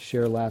meant to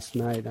share last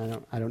night.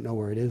 I don't know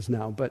where it is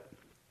now, but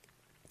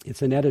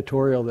it's an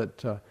editorial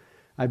that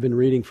I've been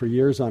reading for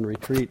years on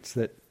retreats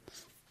that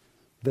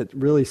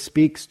really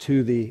speaks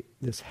to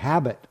this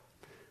habit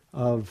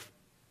of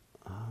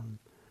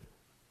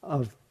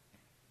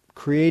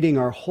creating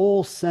our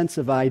whole sense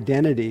of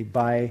identity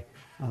by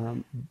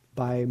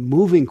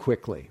moving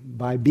quickly,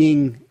 by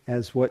being,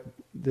 as what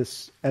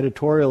this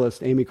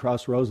editorialist Amy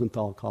Cross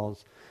Rosenthal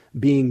calls,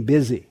 being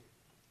busy.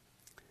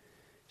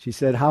 She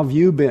said, "How have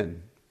you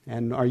been?"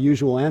 And our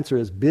usual answer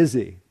is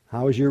busy.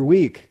 How was your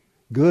week?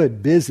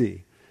 Good,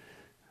 busy.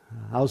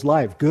 How's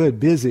life? Good,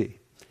 busy.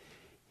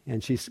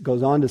 And she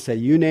goes on to say,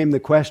 you name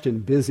the question,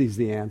 busy's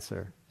the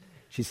answer.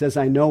 She says,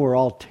 I know we're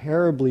all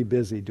terribly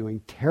busy,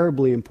 doing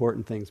terribly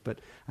important things, but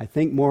I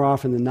think more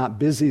often than not,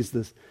 busy's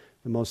the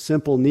most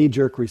simple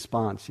knee-jerk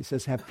response. She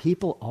says, have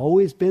people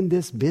always been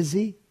this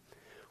busy?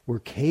 Were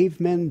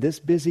cavemen this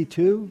busy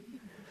too?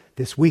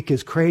 This week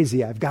is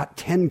crazy. I've got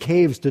 10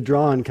 caves to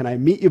draw in. Can I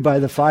meet you by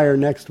the fire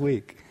next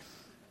week?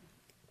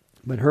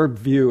 But her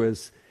view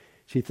is,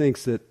 she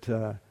thinks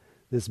that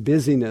this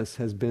busyness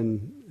has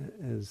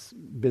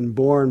been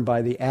born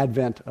by the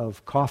advent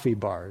of coffee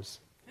bars.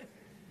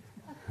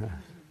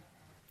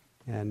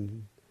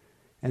 And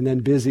then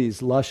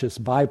busy's luscious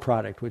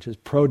byproduct, which is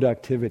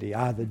productivity.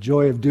 The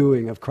joy of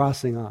doing, of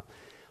crossing off.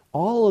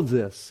 All of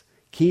this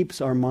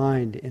keeps our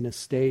mind in a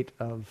state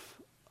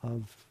of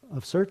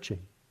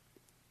searching,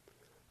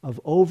 of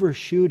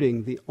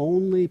overshooting the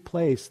only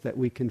place that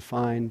we can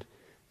find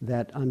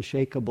that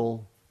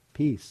unshakable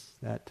peace,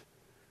 that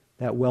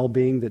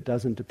well-being that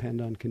doesn't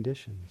depend on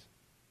conditions.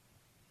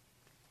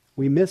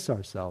 We miss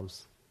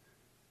ourselves.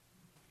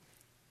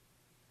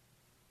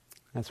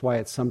 That's why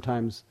it's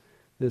sometimes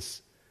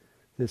this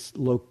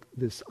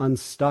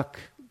unstuck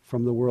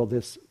from the world,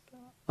 this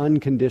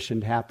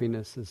unconditioned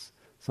happiness is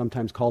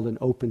sometimes called an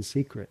open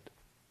secret.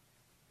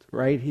 It's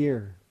right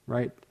here,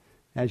 right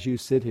as you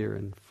sit here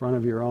in front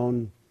of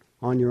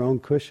on your own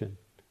cushion,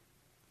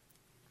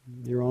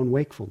 your own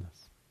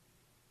wakefulness.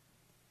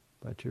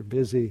 But you're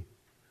busy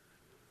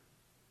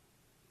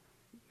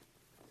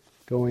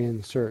going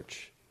in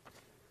search.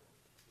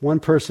 One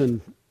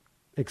person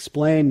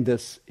explained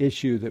this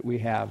issue that we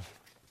have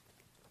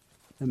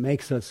that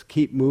makes us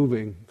keep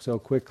moving so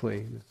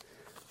quickly.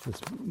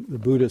 The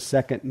Buddha's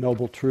second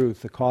noble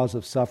truth, the cause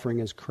of suffering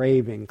is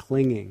craving,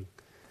 clinging,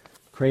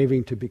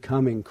 craving to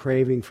becoming,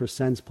 craving for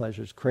sense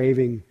pleasures,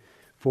 craving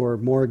for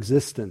more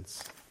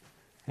existence.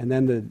 And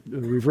then the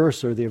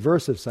reverse or the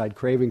aversive side,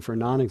 craving for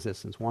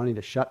non-existence, wanting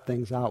to shut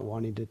things out,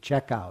 wanting to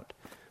check out,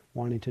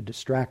 wanting to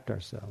distract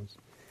ourselves.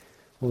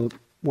 Well,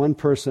 one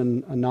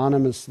person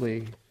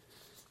anonymously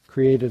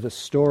created a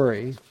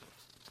story.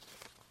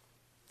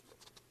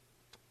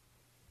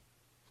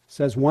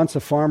 Says once a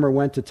farmer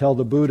went to tell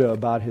the Buddha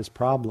about his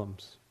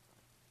problems.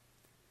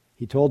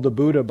 He told the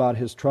Buddha about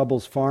his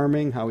troubles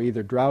farming, how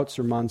either droughts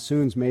or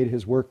monsoons made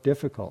his work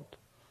difficult.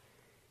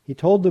 He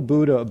told the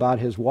Buddha about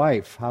his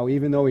wife, how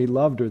even though he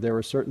loved her, there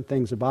were certain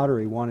things about her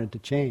he wanted to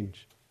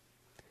change.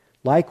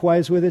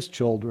 Likewise with his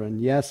children,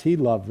 yes, he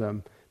loved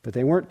them, but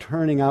they weren't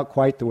turning out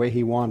quite the way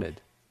he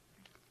wanted.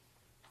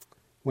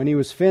 When he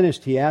was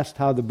finished, he asked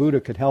how the Buddha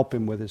could help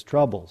him with his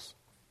troubles.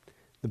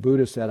 The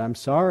Buddha said, I'm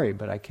sorry,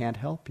 but I can't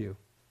help you.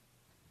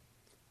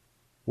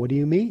 What do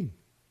you mean?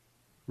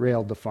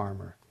 Railed the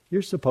farmer.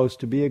 You're supposed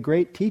to be a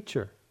great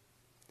teacher.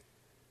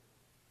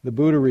 The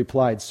Buddha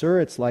replied, Sir,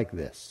 it's like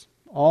this.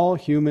 All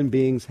human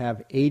beings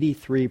have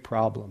 83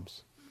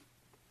 problems.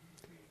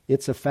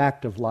 It's a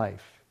fact of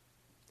life.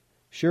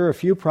 Sure, a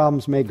few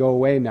problems may go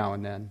away now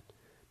and then,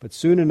 but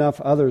soon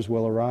enough others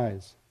will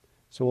arise.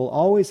 So we'll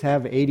always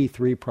have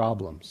 83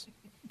 problems.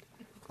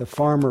 The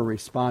farmer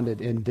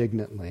responded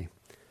indignantly,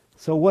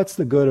 "So what's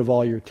the good of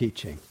all your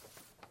teaching?"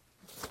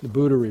 The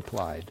Buddha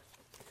replied,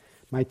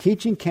 "My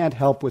teaching can't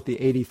help with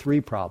the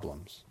 83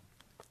 problems,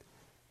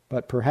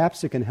 but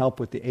perhaps it can help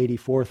with the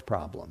 84th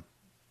problem."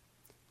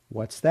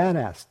 "What's that?"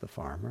 asked the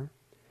farmer.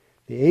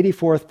 "The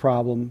 84th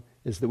problem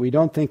is that we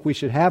don't think we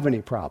should have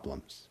any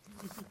problems."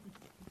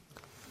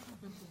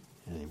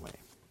 Anyway,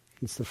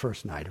 it's the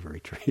first night of a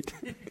retreat.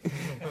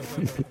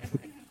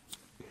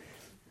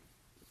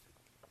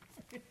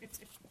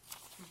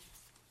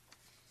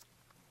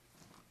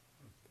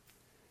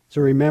 So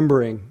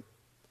remembering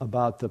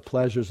about the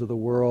pleasures of the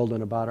world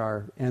and about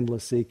our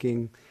endless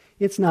seeking,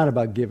 it's not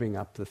about giving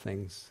up the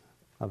things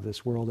of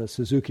this world. As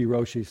Suzuki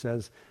Roshi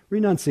says,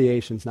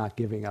 renunciation's not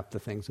giving up the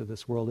things of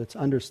this world, it's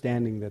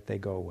understanding that they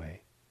go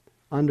away,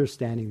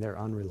 understanding their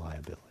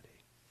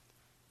unreliability.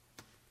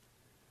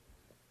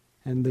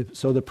 And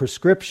so the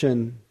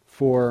prescription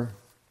for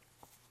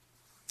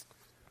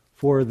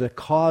the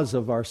cause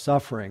of our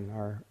suffering,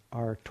 our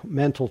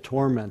mental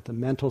torment, the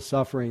mental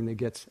suffering that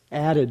gets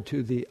added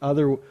to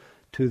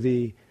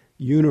the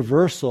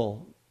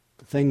universal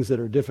things that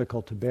are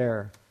difficult to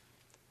bear.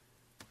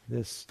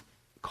 This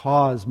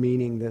cause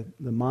meaning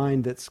the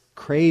mind that's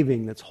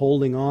craving, that's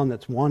holding on,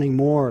 that's wanting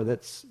more,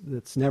 that's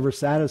never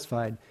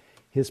satisfied.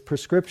 His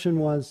prescription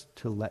was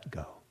to let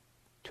go,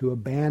 to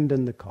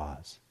abandon the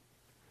cause,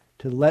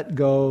 to let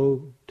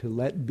go, to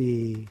let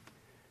be,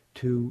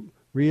 to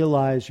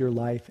realize your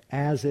life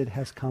as it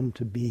has come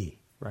to be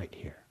right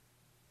here.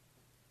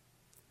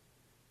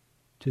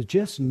 To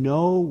just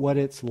know what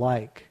it's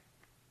like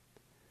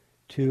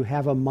to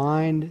have a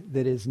mind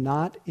that is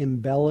not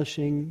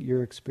embellishing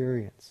your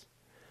experience,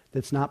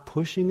 that's not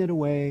pushing it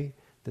away,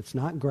 that's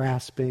not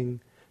grasping,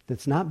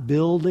 that's not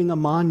building a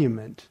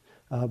monument,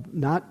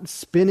 not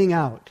spinning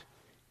out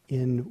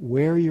in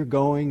where you're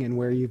going and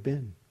where you've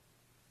been.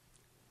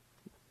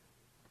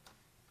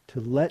 To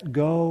let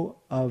go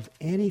of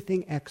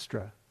anything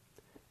extra,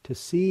 to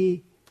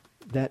see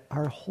that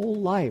our whole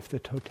life, the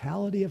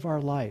totality of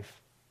our life,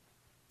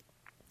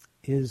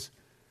 is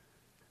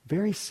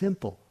very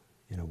simple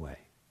in a way.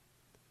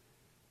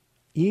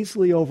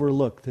 Easily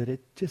overlooked, that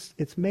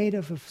it's made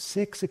up of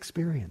 6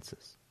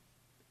 experiences.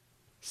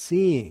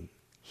 Seeing,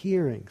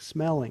 hearing,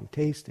 smelling,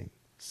 tasting,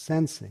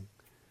 sensing,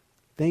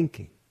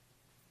 thinking.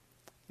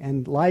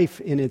 And life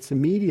in its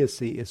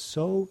immediacy is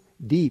so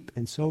deep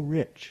and so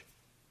rich,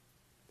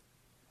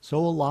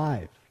 so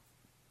alive,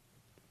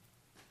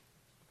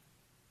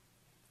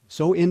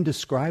 so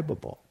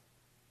indescribable,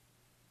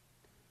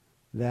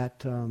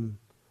 that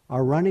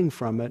our running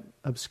from it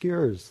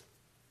obscures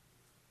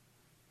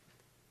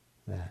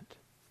that.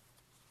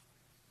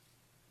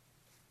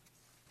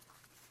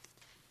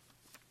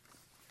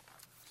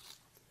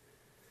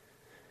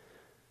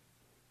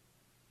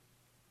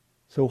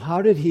 So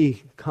how did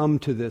he come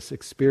to this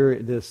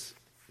experience, this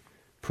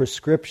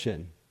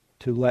prescription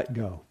to let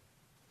go?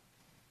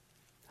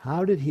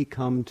 How did he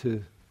come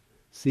to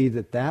see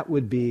that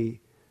would be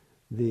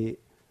the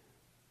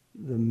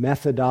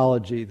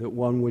methodology that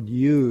one would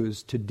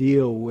use to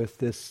deal with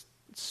this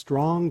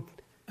strong,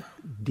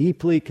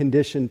 deeply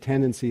conditioned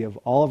tendency of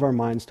all of our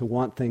minds to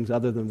want things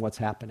other than what's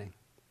happening,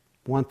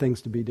 want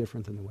things to be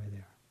different than the way they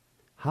are?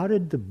 How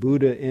did the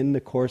Buddha, in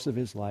the course of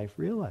his life,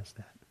 realize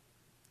that?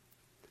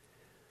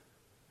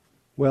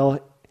 Well,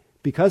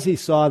 because he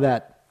saw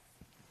that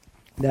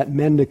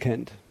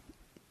mendicant,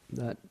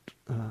 that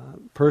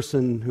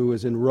person who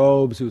was in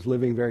robes, who was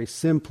living very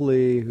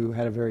simply, who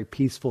had a very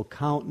peaceful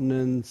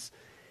countenance,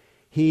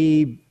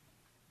 he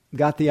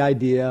got the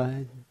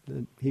idea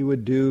that he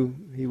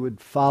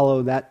would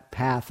follow that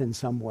path in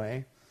some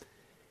way.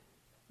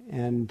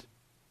 And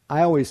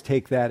I always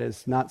take that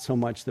as not so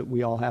much that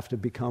we all have to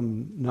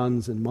become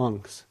nuns and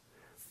monks,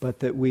 but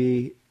that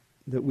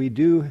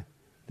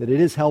it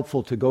is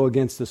helpful to go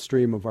against the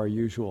stream of our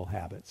usual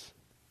habits,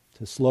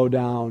 to slow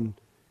down,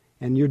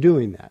 and you're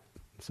doing that.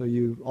 So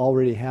you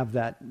already have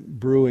that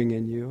brewing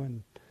in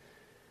you.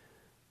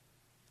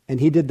 And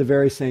he did the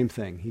very same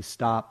thing. He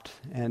stopped,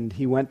 and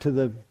he went to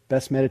the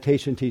best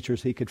meditation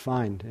teachers he could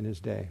find in his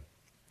day.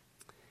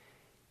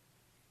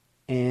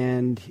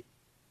 And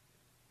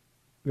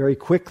very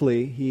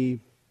quickly he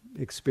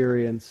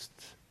experienced,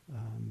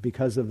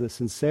 because of the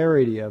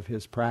sincerity of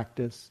his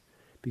practice,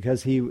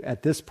 because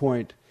at this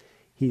point,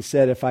 he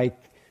said, if I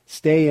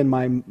stay in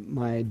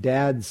my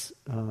dad's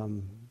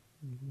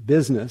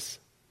business,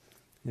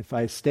 if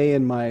I stay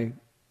in my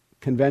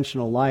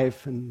conventional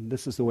life, and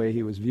this is the way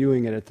he was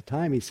viewing it at the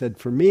time, he said,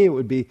 for me it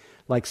would be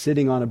like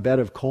sitting on a bed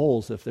of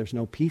coals if there's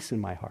no peace in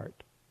my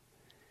heart.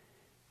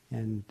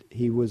 And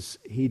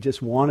he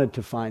just wanted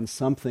to find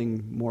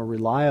something more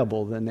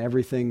reliable than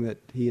everything that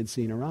he had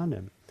seen around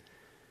him.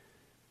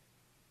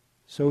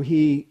 So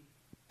he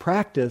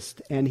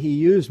practiced, and he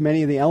used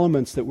many of the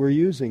elements that we're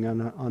using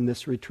on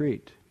this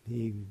retreat.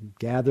 He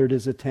gathered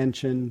his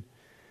attention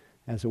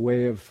as a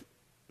way of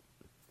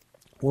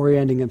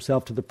orienting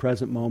himself to the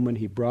present moment.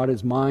 He brought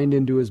his mind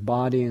into his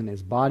body and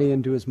his body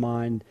into his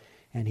mind,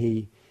 and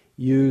he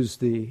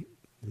used the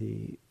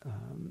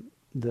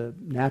the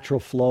natural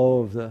flow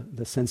of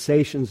the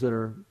sensations that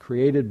are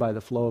created by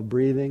the flow of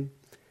breathing.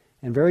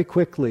 And very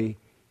quickly,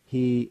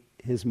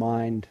 his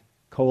mind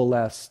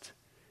coalesced,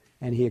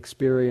 and he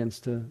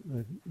experienced a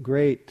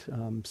great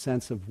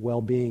sense of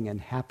well-being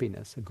and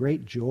happiness, a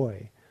great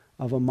joy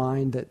of a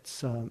mind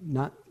that's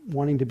not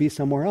wanting to be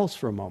somewhere else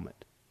for a moment.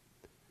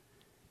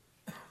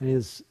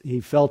 And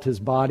he felt his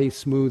body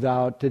smooth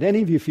out. Did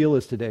any of you feel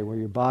this today, where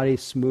your body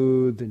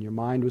smoothed and your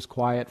mind was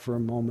quiet for a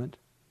moment?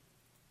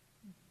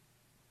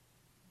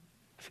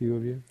 A few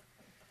of you.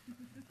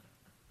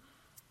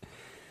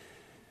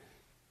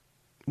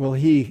 Well,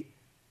 he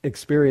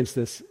experienced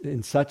this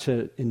in such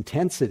an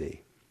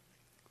intensity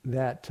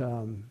that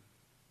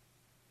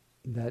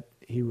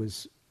he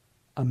was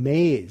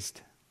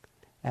amazed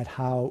at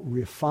how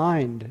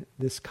refined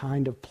this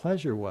kind of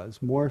pleasure was,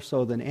 more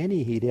so than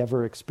any he'd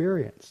ever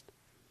experienced.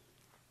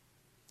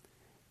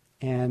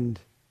 And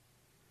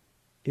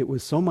it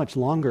was so much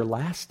longer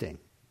lasting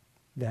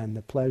than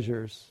the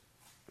pleasures,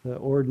 the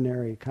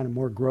ordinary kind of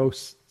more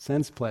gross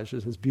sense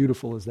pleasures, as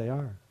beautiful as they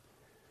are.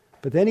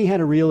 But then he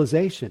had a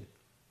realization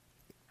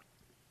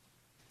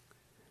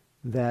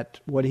that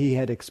what he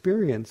had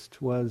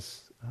experienced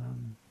was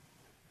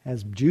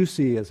as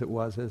juicy as it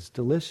was, as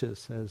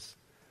delicious,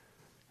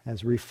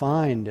 as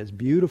refined, as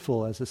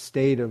beautiful as a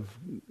state of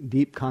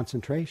deep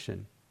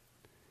concentration.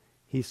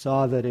 He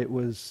saw that it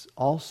was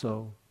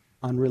also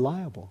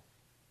unreliable,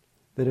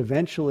 that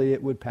eventually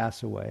it would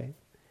pass away,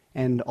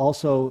 and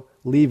also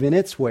leave in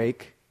its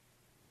wake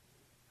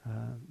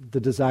the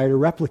desire to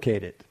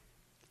replicate it.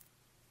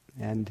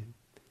 And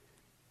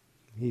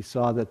he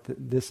saw that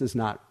this is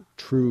not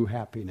true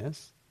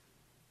happiness.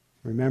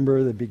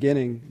 Remember the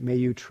beginning, may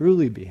you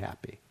truly be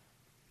happy.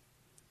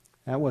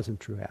 That wasn't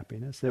true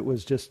happiness. It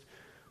was just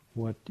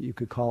what you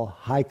could call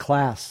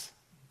high-class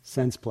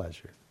sense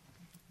pleasure.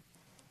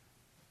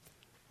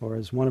 Or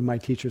as one of my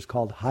teachers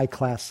called,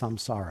 high-class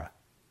samsara.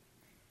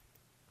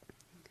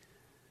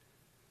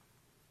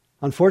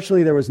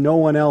 Unfortunately, there was no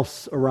one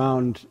else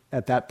around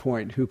at that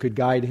point who could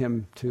guide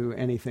him to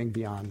anything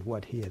beyond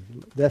what he had.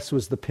 This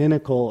was the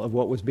pinnacle of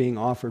what was being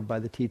offered by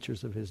the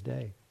teachers of his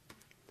day.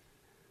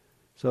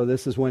 So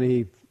this is when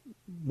he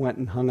went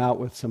and hung out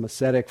with some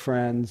ascetic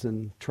friends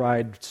and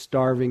tried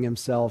starving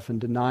himself and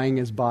denying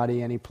his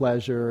body any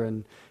pleasure,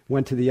 and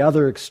went to the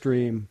other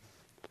extreme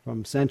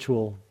from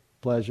sensual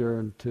pleasure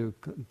and to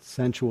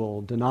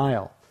sensual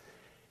denial.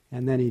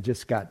 And then he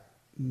just got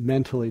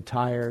mentally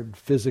tired,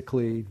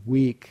 physically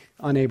weak,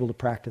 unable to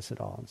practice at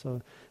all. And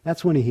so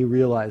that's when he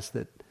realized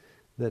that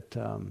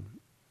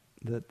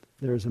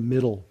there's a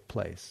middle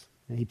place.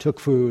 And he took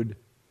food.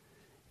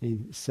 He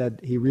said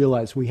he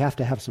realized we have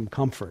to have some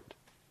comfort.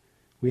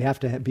 We have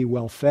to be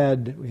well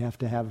fed. We have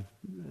to have a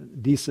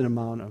decent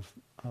amount of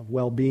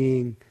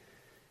well-being,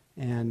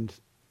 and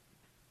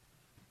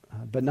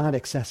but not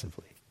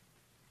excessively.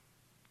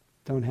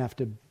 Don't have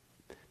to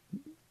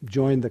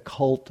join the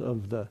cult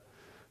of the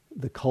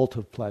cult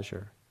of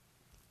pleasure,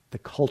 the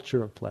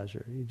culture of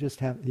pleasure.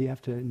 You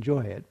have to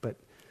enjoy it, but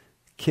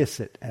kiss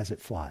it as it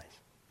flies.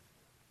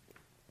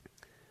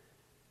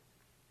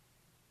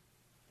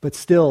 But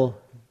still,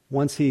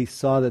 once he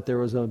saw that there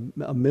was a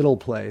middle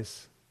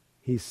place,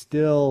 he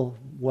still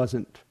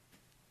wasn't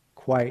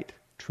quite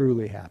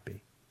truly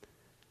happy.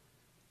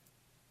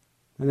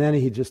 And then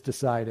he just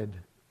decided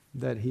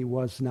that he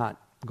was not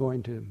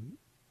going to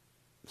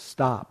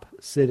stop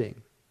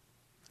sitting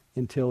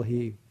until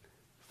he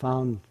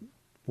found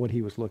what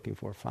he was looking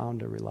for,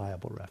 found a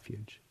reliable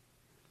refuge.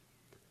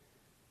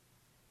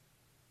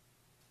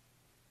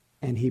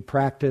 And he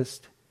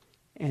practiced,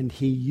 and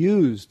he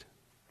used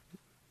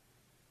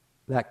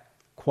that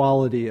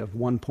quality of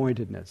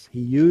one-pointedness. He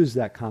used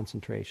that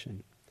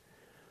concentration.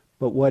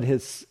 But what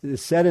is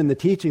said in the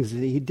teachings is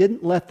that he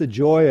didn't let the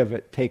joy of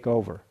it take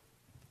over.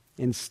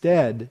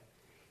 Instead,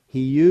 he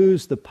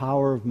used the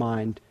power of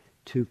mind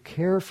to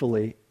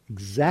carefully,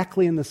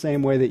 exactly in the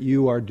same way that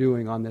you are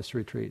doing on this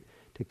retreat,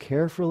 to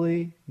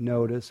carefully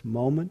notice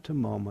moment to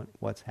moment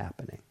what's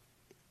happening.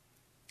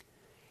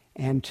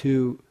 And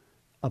to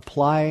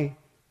apply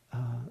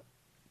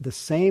the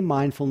same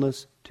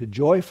mindfulness to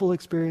joyful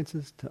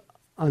experiences, to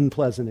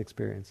unpleasant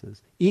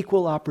experiences.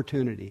 Equal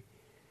opportunity.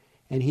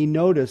 And he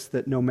noticed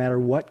that no matter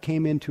what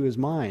came into his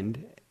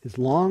mind, as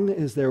long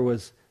as there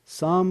was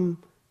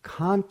some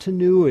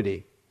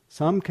continuity,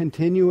 some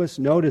continuous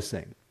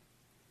noticing,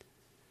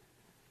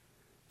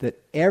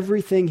 that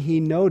everything he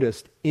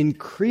noticed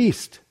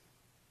increased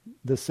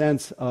the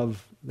sense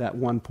of that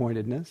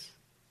one-pointedness,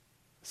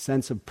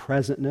 sense of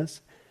presentness,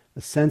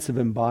 a sense of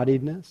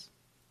embodiedness.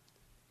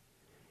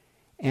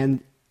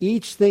 And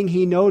each thing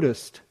he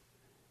noticed,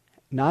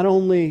 not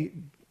only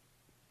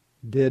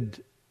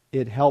did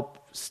it help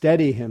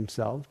steady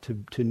himself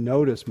to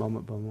notice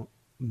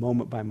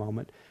moment by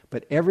moment,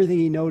 but everything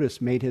he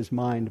noticed made his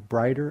mind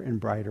brighter and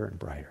brighter and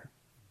brighter.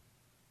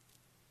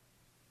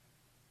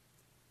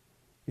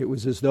 It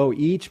was as though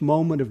each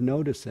moment of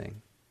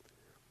noticing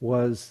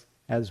was,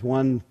 as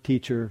one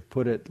teacher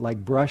put it,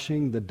 like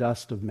brushing the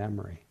dust of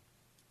memory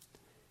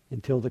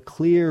until the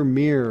clear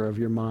mirror of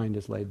your mind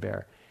is laid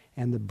bare.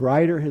 And the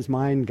brighter his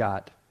mind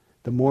got,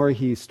 the more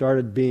he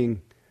started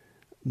being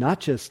not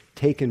just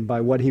taken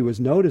by what he was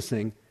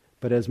noticing,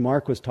 but as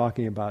Mark was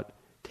talking about,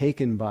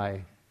 taken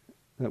by,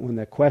 when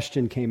the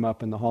question came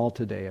up in the hall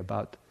today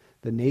about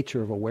the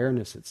nature of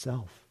awareness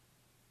itself.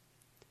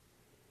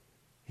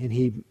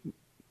 And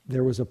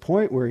there was a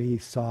point where he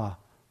saw,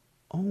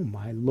 oh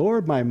my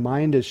Lord, my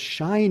mind is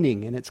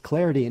shining in its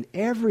clarity, and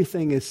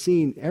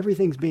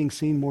everything's being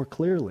seen more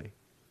clearly.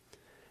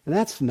 And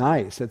that's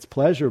nice, it's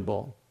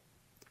pleasurable,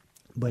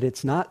 but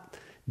it's not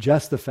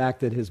just the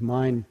fact that his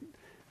mind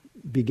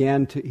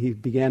began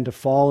to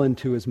fall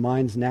into his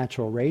mind's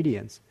natural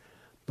radiance,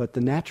 but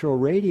the natural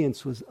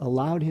radiance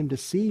allowed him to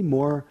see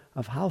more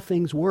of how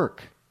things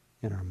work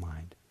in our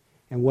mind.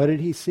 And what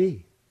did he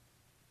see?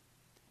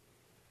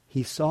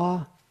 He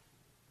saw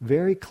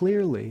very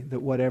clearly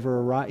that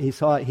whatever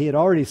he had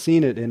already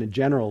seen it in a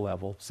general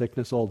level,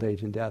 sickness, old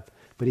age, and death,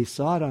 but he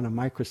saw it on a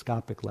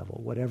microscopic level.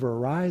 Whatever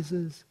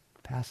arises,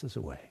 passes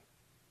away.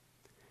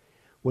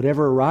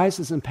 Whatever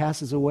arises and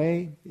passes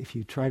away, if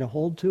you try to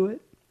hold to it,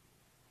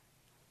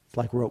 it's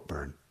like rope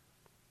burn.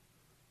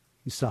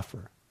 You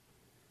suffer.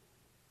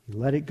 You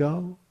let it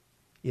go,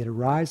 it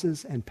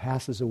arises and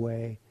passes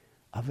away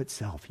of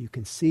itself. You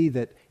can see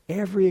that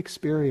every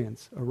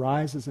experience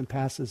arises and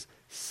passes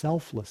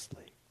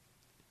selflessly.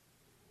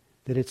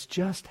 That it's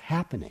just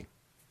happening.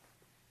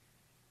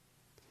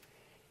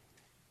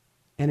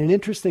 And an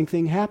interesting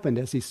thing happened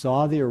as he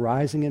saw the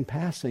arising and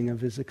passing of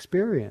his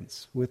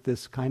experience with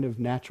this kind of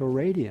natural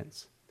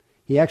radiance.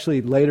 He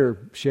actually later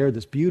shared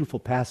this beautiful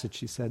passage.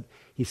 He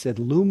said,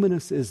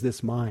 luminous is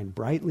this mind,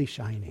 brightly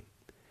shining.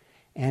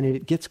 And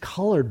it gets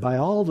colored by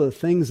all the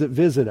things that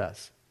visit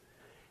us.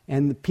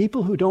 And the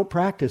people who don't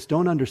practice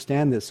don't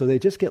understand this, so they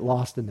just get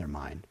lost in their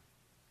mind.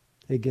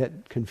 They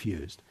get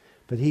confused.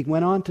 But he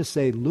went on to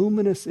say,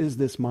 luminous is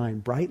this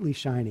mind, brightly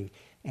shining,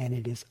 and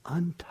it is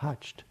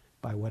untouched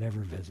by whatever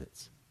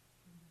visits.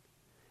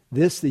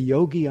 This the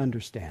yogi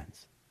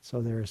understands.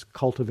 So there is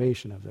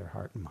cultivation of their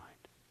heart and mind.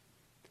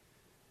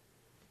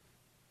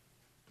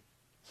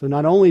 So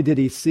not only did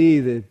he see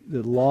the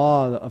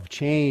law of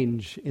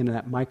change in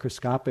that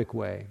microscopic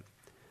way,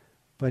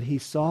 but he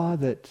saw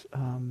that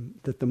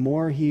the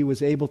more he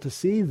was able to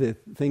see that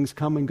things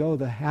come and go,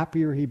 the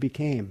happier he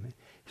became.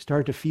 He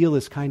started to feel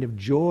this kind of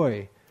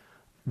joy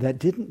that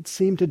didn't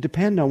seem to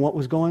depend on what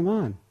was going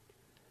on.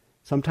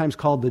 Sometimes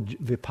called the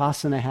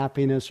vipassana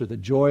happiness or the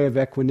joy of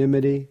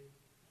equanimity.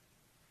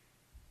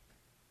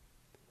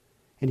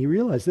 And he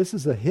realized this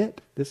is a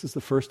hit. This is the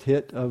first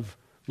hit of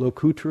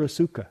lokuttara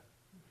sukha,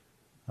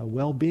 a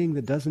well-being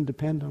that doesn't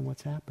depend on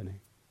what's happening.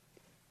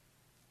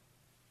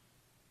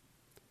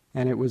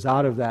 And it was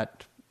out of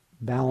that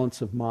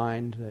balance of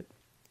mind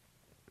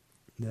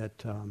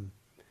that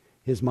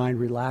his mind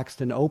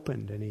relaxed and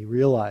opened, and he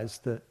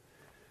realized that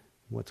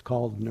what's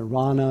called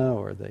nirvana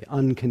or the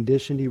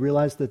unconditioned, he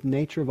realized that the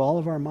nature of all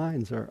of our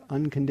minds are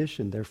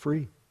unconditioned, they're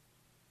free.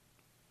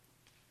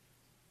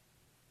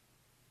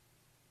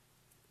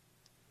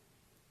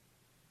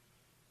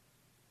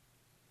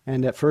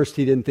 And at first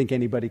he didn't think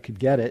anybody could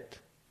get it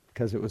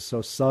because it was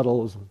so subtle,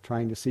 it was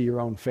trying to see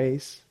your own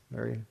face,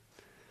 very,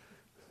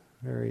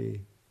 very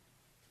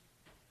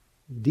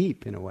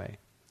deep in a way.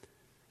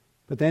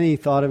 But then he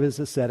thought of his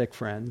ascetic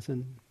friends,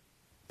 and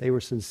they were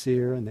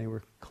sincere and they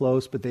were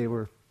close, but they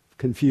were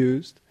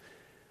confused.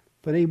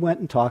 But he went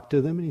and talked to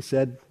them and he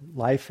said,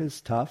 life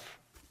is tough.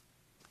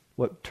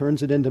 What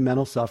turns it into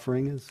mental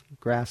suffering is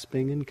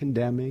grasping and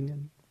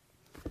condemning,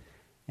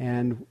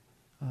 and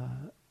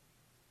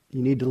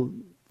you need to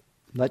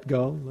let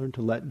go, learn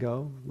to let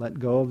go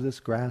of this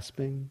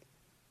grasping,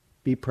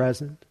 be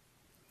present.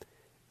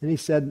 And he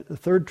said the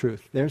third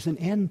truth, there's an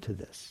end to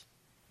this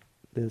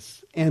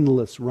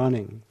endless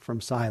running from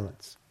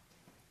silence.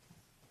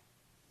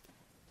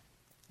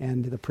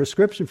 And the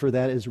prescription for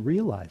that is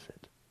realize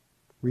it.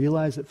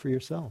 Realize it for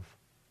yourself.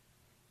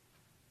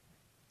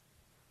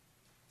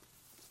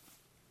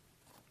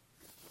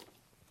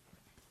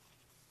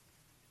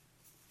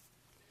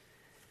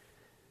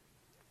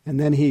 And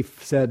then he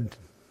said,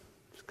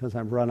 because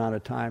I've run out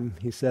of time,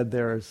 he said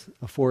there is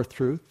a fourth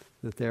truth,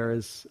 that there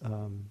is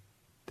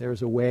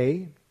a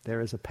way, there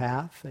is a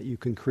path that you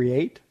can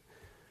create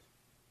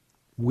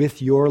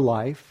with your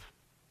life,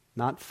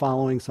 not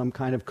following some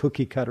kind of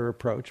cookie cutter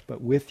approach,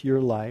 but with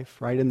your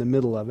life, right in the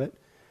middle of it.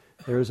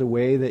 There is a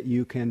way that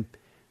you can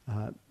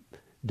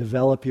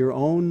develop your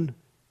own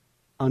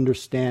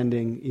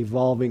understanding,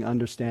 evolving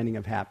understanding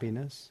of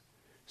happiness,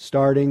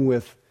 starting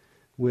with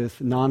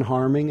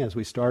non-harming as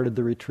we started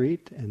the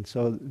retreat. And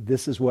so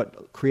this is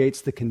what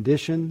creates the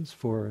conditions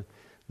for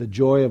the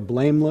joy of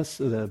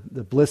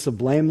the bliss of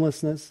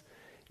blamelessness.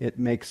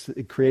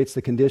 It creates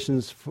the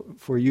conditions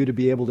for you to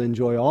be able to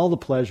enjoy all the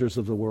pleasures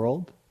of the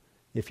world.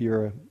 If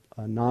you're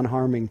a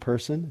non-harming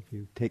person, if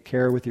you take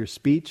care with your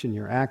speech and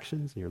your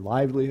actions, and your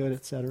livelihood,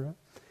 etc.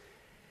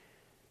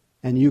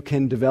 And you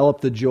can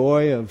develop the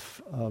joy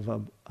of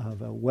a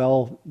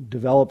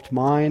well-developed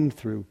mind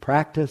through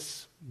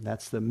practice.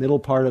 That's the middle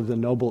part of the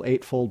Noble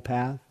Eightfold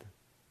Path.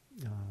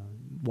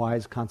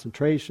 Wise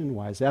concentration,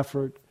 wise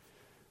effort,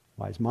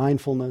 wise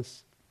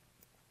mindfulness.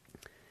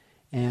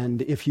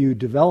 And if you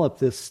develop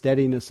this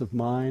steadiness of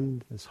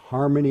mind, this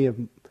harmony of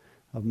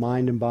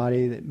mind and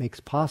body that makes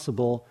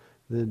possible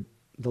the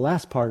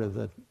last part of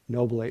the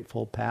Noble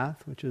Eightfold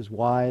Path, which is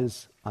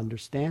wise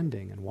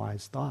understanding and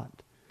wise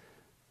thought.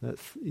 That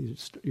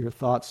your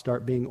thoughts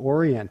start being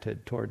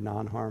oriented toward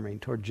non-harming,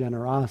 toward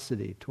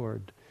generosity,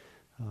 toward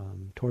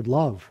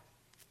love.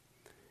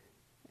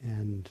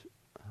 And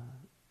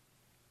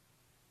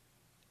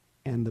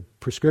the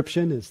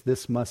prescription is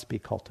this must be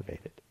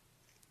cultivated.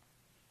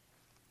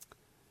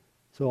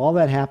 So all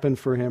that happened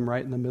for him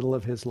right in the middle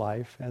of his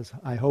life, as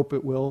I hope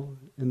it will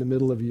in the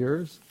middle of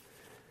yours.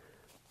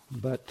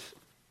 But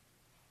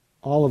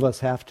all of us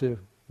have to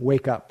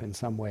wake up in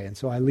some way. And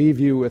so I leave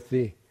you with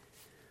the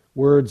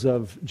words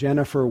of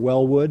Jennifer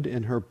Wellwood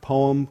in her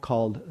poem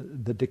called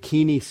The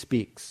Dakini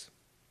Speaks.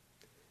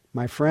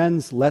 My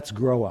friends, let's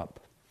grow up.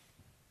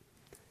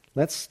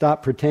 Let's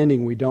stop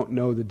pretending we don't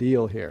know the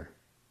deal here.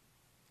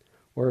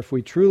 Or if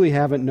we truly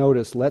haven't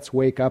noticed, let's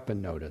wake up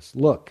and notice.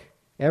 Look,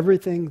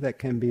 everything that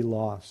can be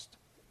lost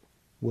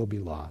will be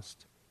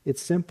lost.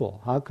 It's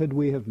simple. How could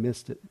we have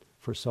missed it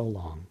for so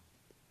long?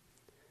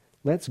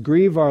 Let's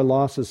grieve our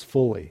losses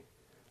fully,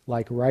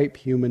 like ripe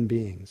human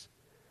beings.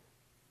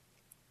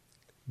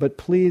 But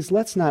please,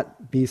 let's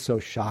not be so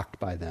shocked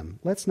by them.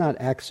 Let's not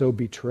act so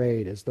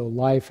betrayed as though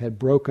life had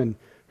broken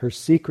her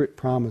secret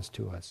promise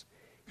to us.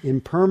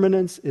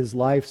 Impermanence is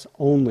life's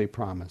only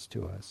promise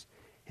to us,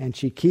 and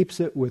she keeps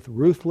it with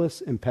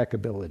ruthless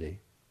impeccability.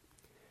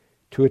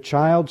 To a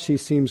child she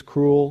seems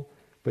cruel,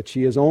 but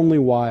she is only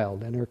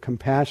wild, and her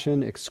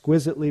compassion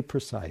exquisitely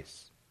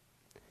precise.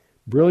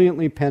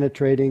 Brilliantly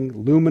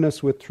penetrating,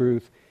 luminous with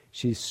truth,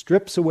 she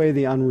strips away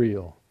the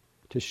unreal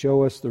to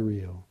show us the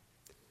real.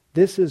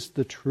 This is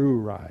the true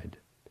ride.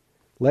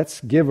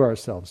 Let's give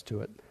ourselves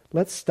to it.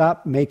 Let's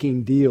stop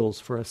making deals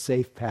for a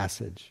safe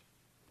passage.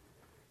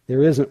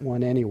 There isn't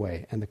one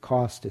anyway, and the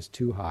cost is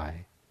too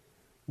high.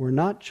 We're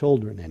not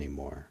children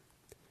anymore.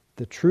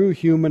 The true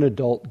human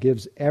adult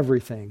gives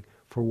everything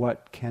for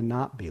what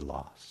cannot be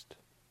lost.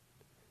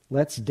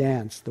 Let's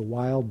dance the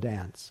wild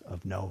dance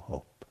of no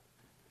hope.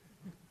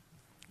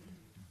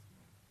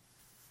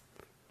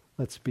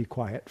 Let's be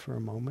quiet for a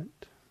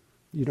moment.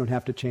 You don't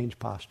have to change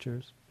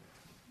postures.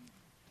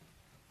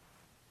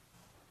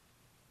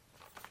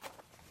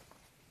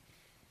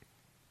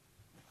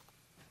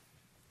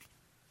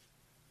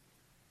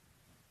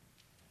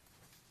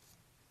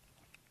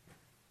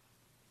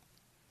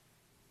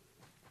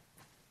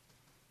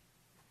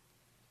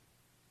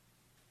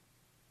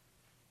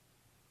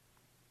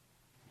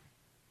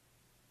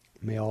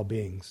 May all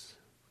beings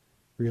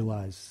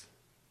realize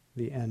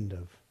the end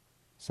of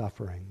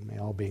suffering. May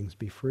all beings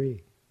be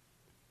free.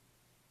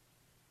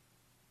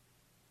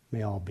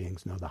 May all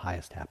beings know the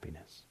highest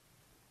happiness.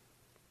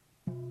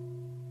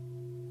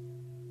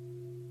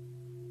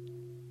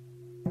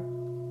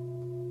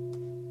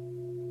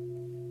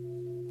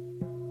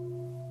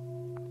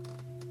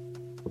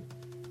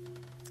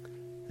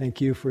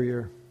 Thank you for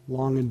your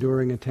long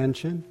enduring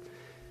attention.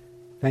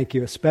 Thank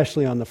you,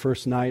 especially on the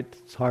first night.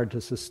 It's hard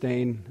to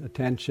sustain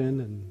attention,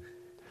 and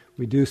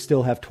we do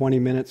still have 20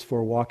 minutes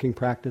for walking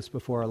practice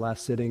before our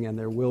last sitting, and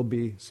there will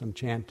be some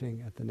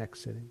chanting at the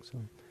next sitting. So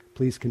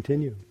please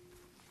continue.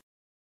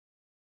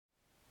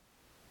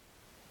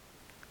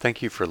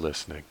 Thank you for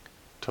listening.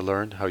 To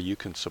learn how you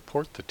can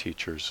support the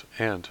teachers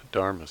and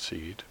Dharma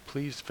Seed,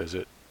 please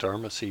visit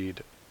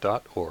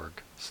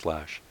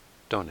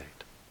dharmaseed.org/donate.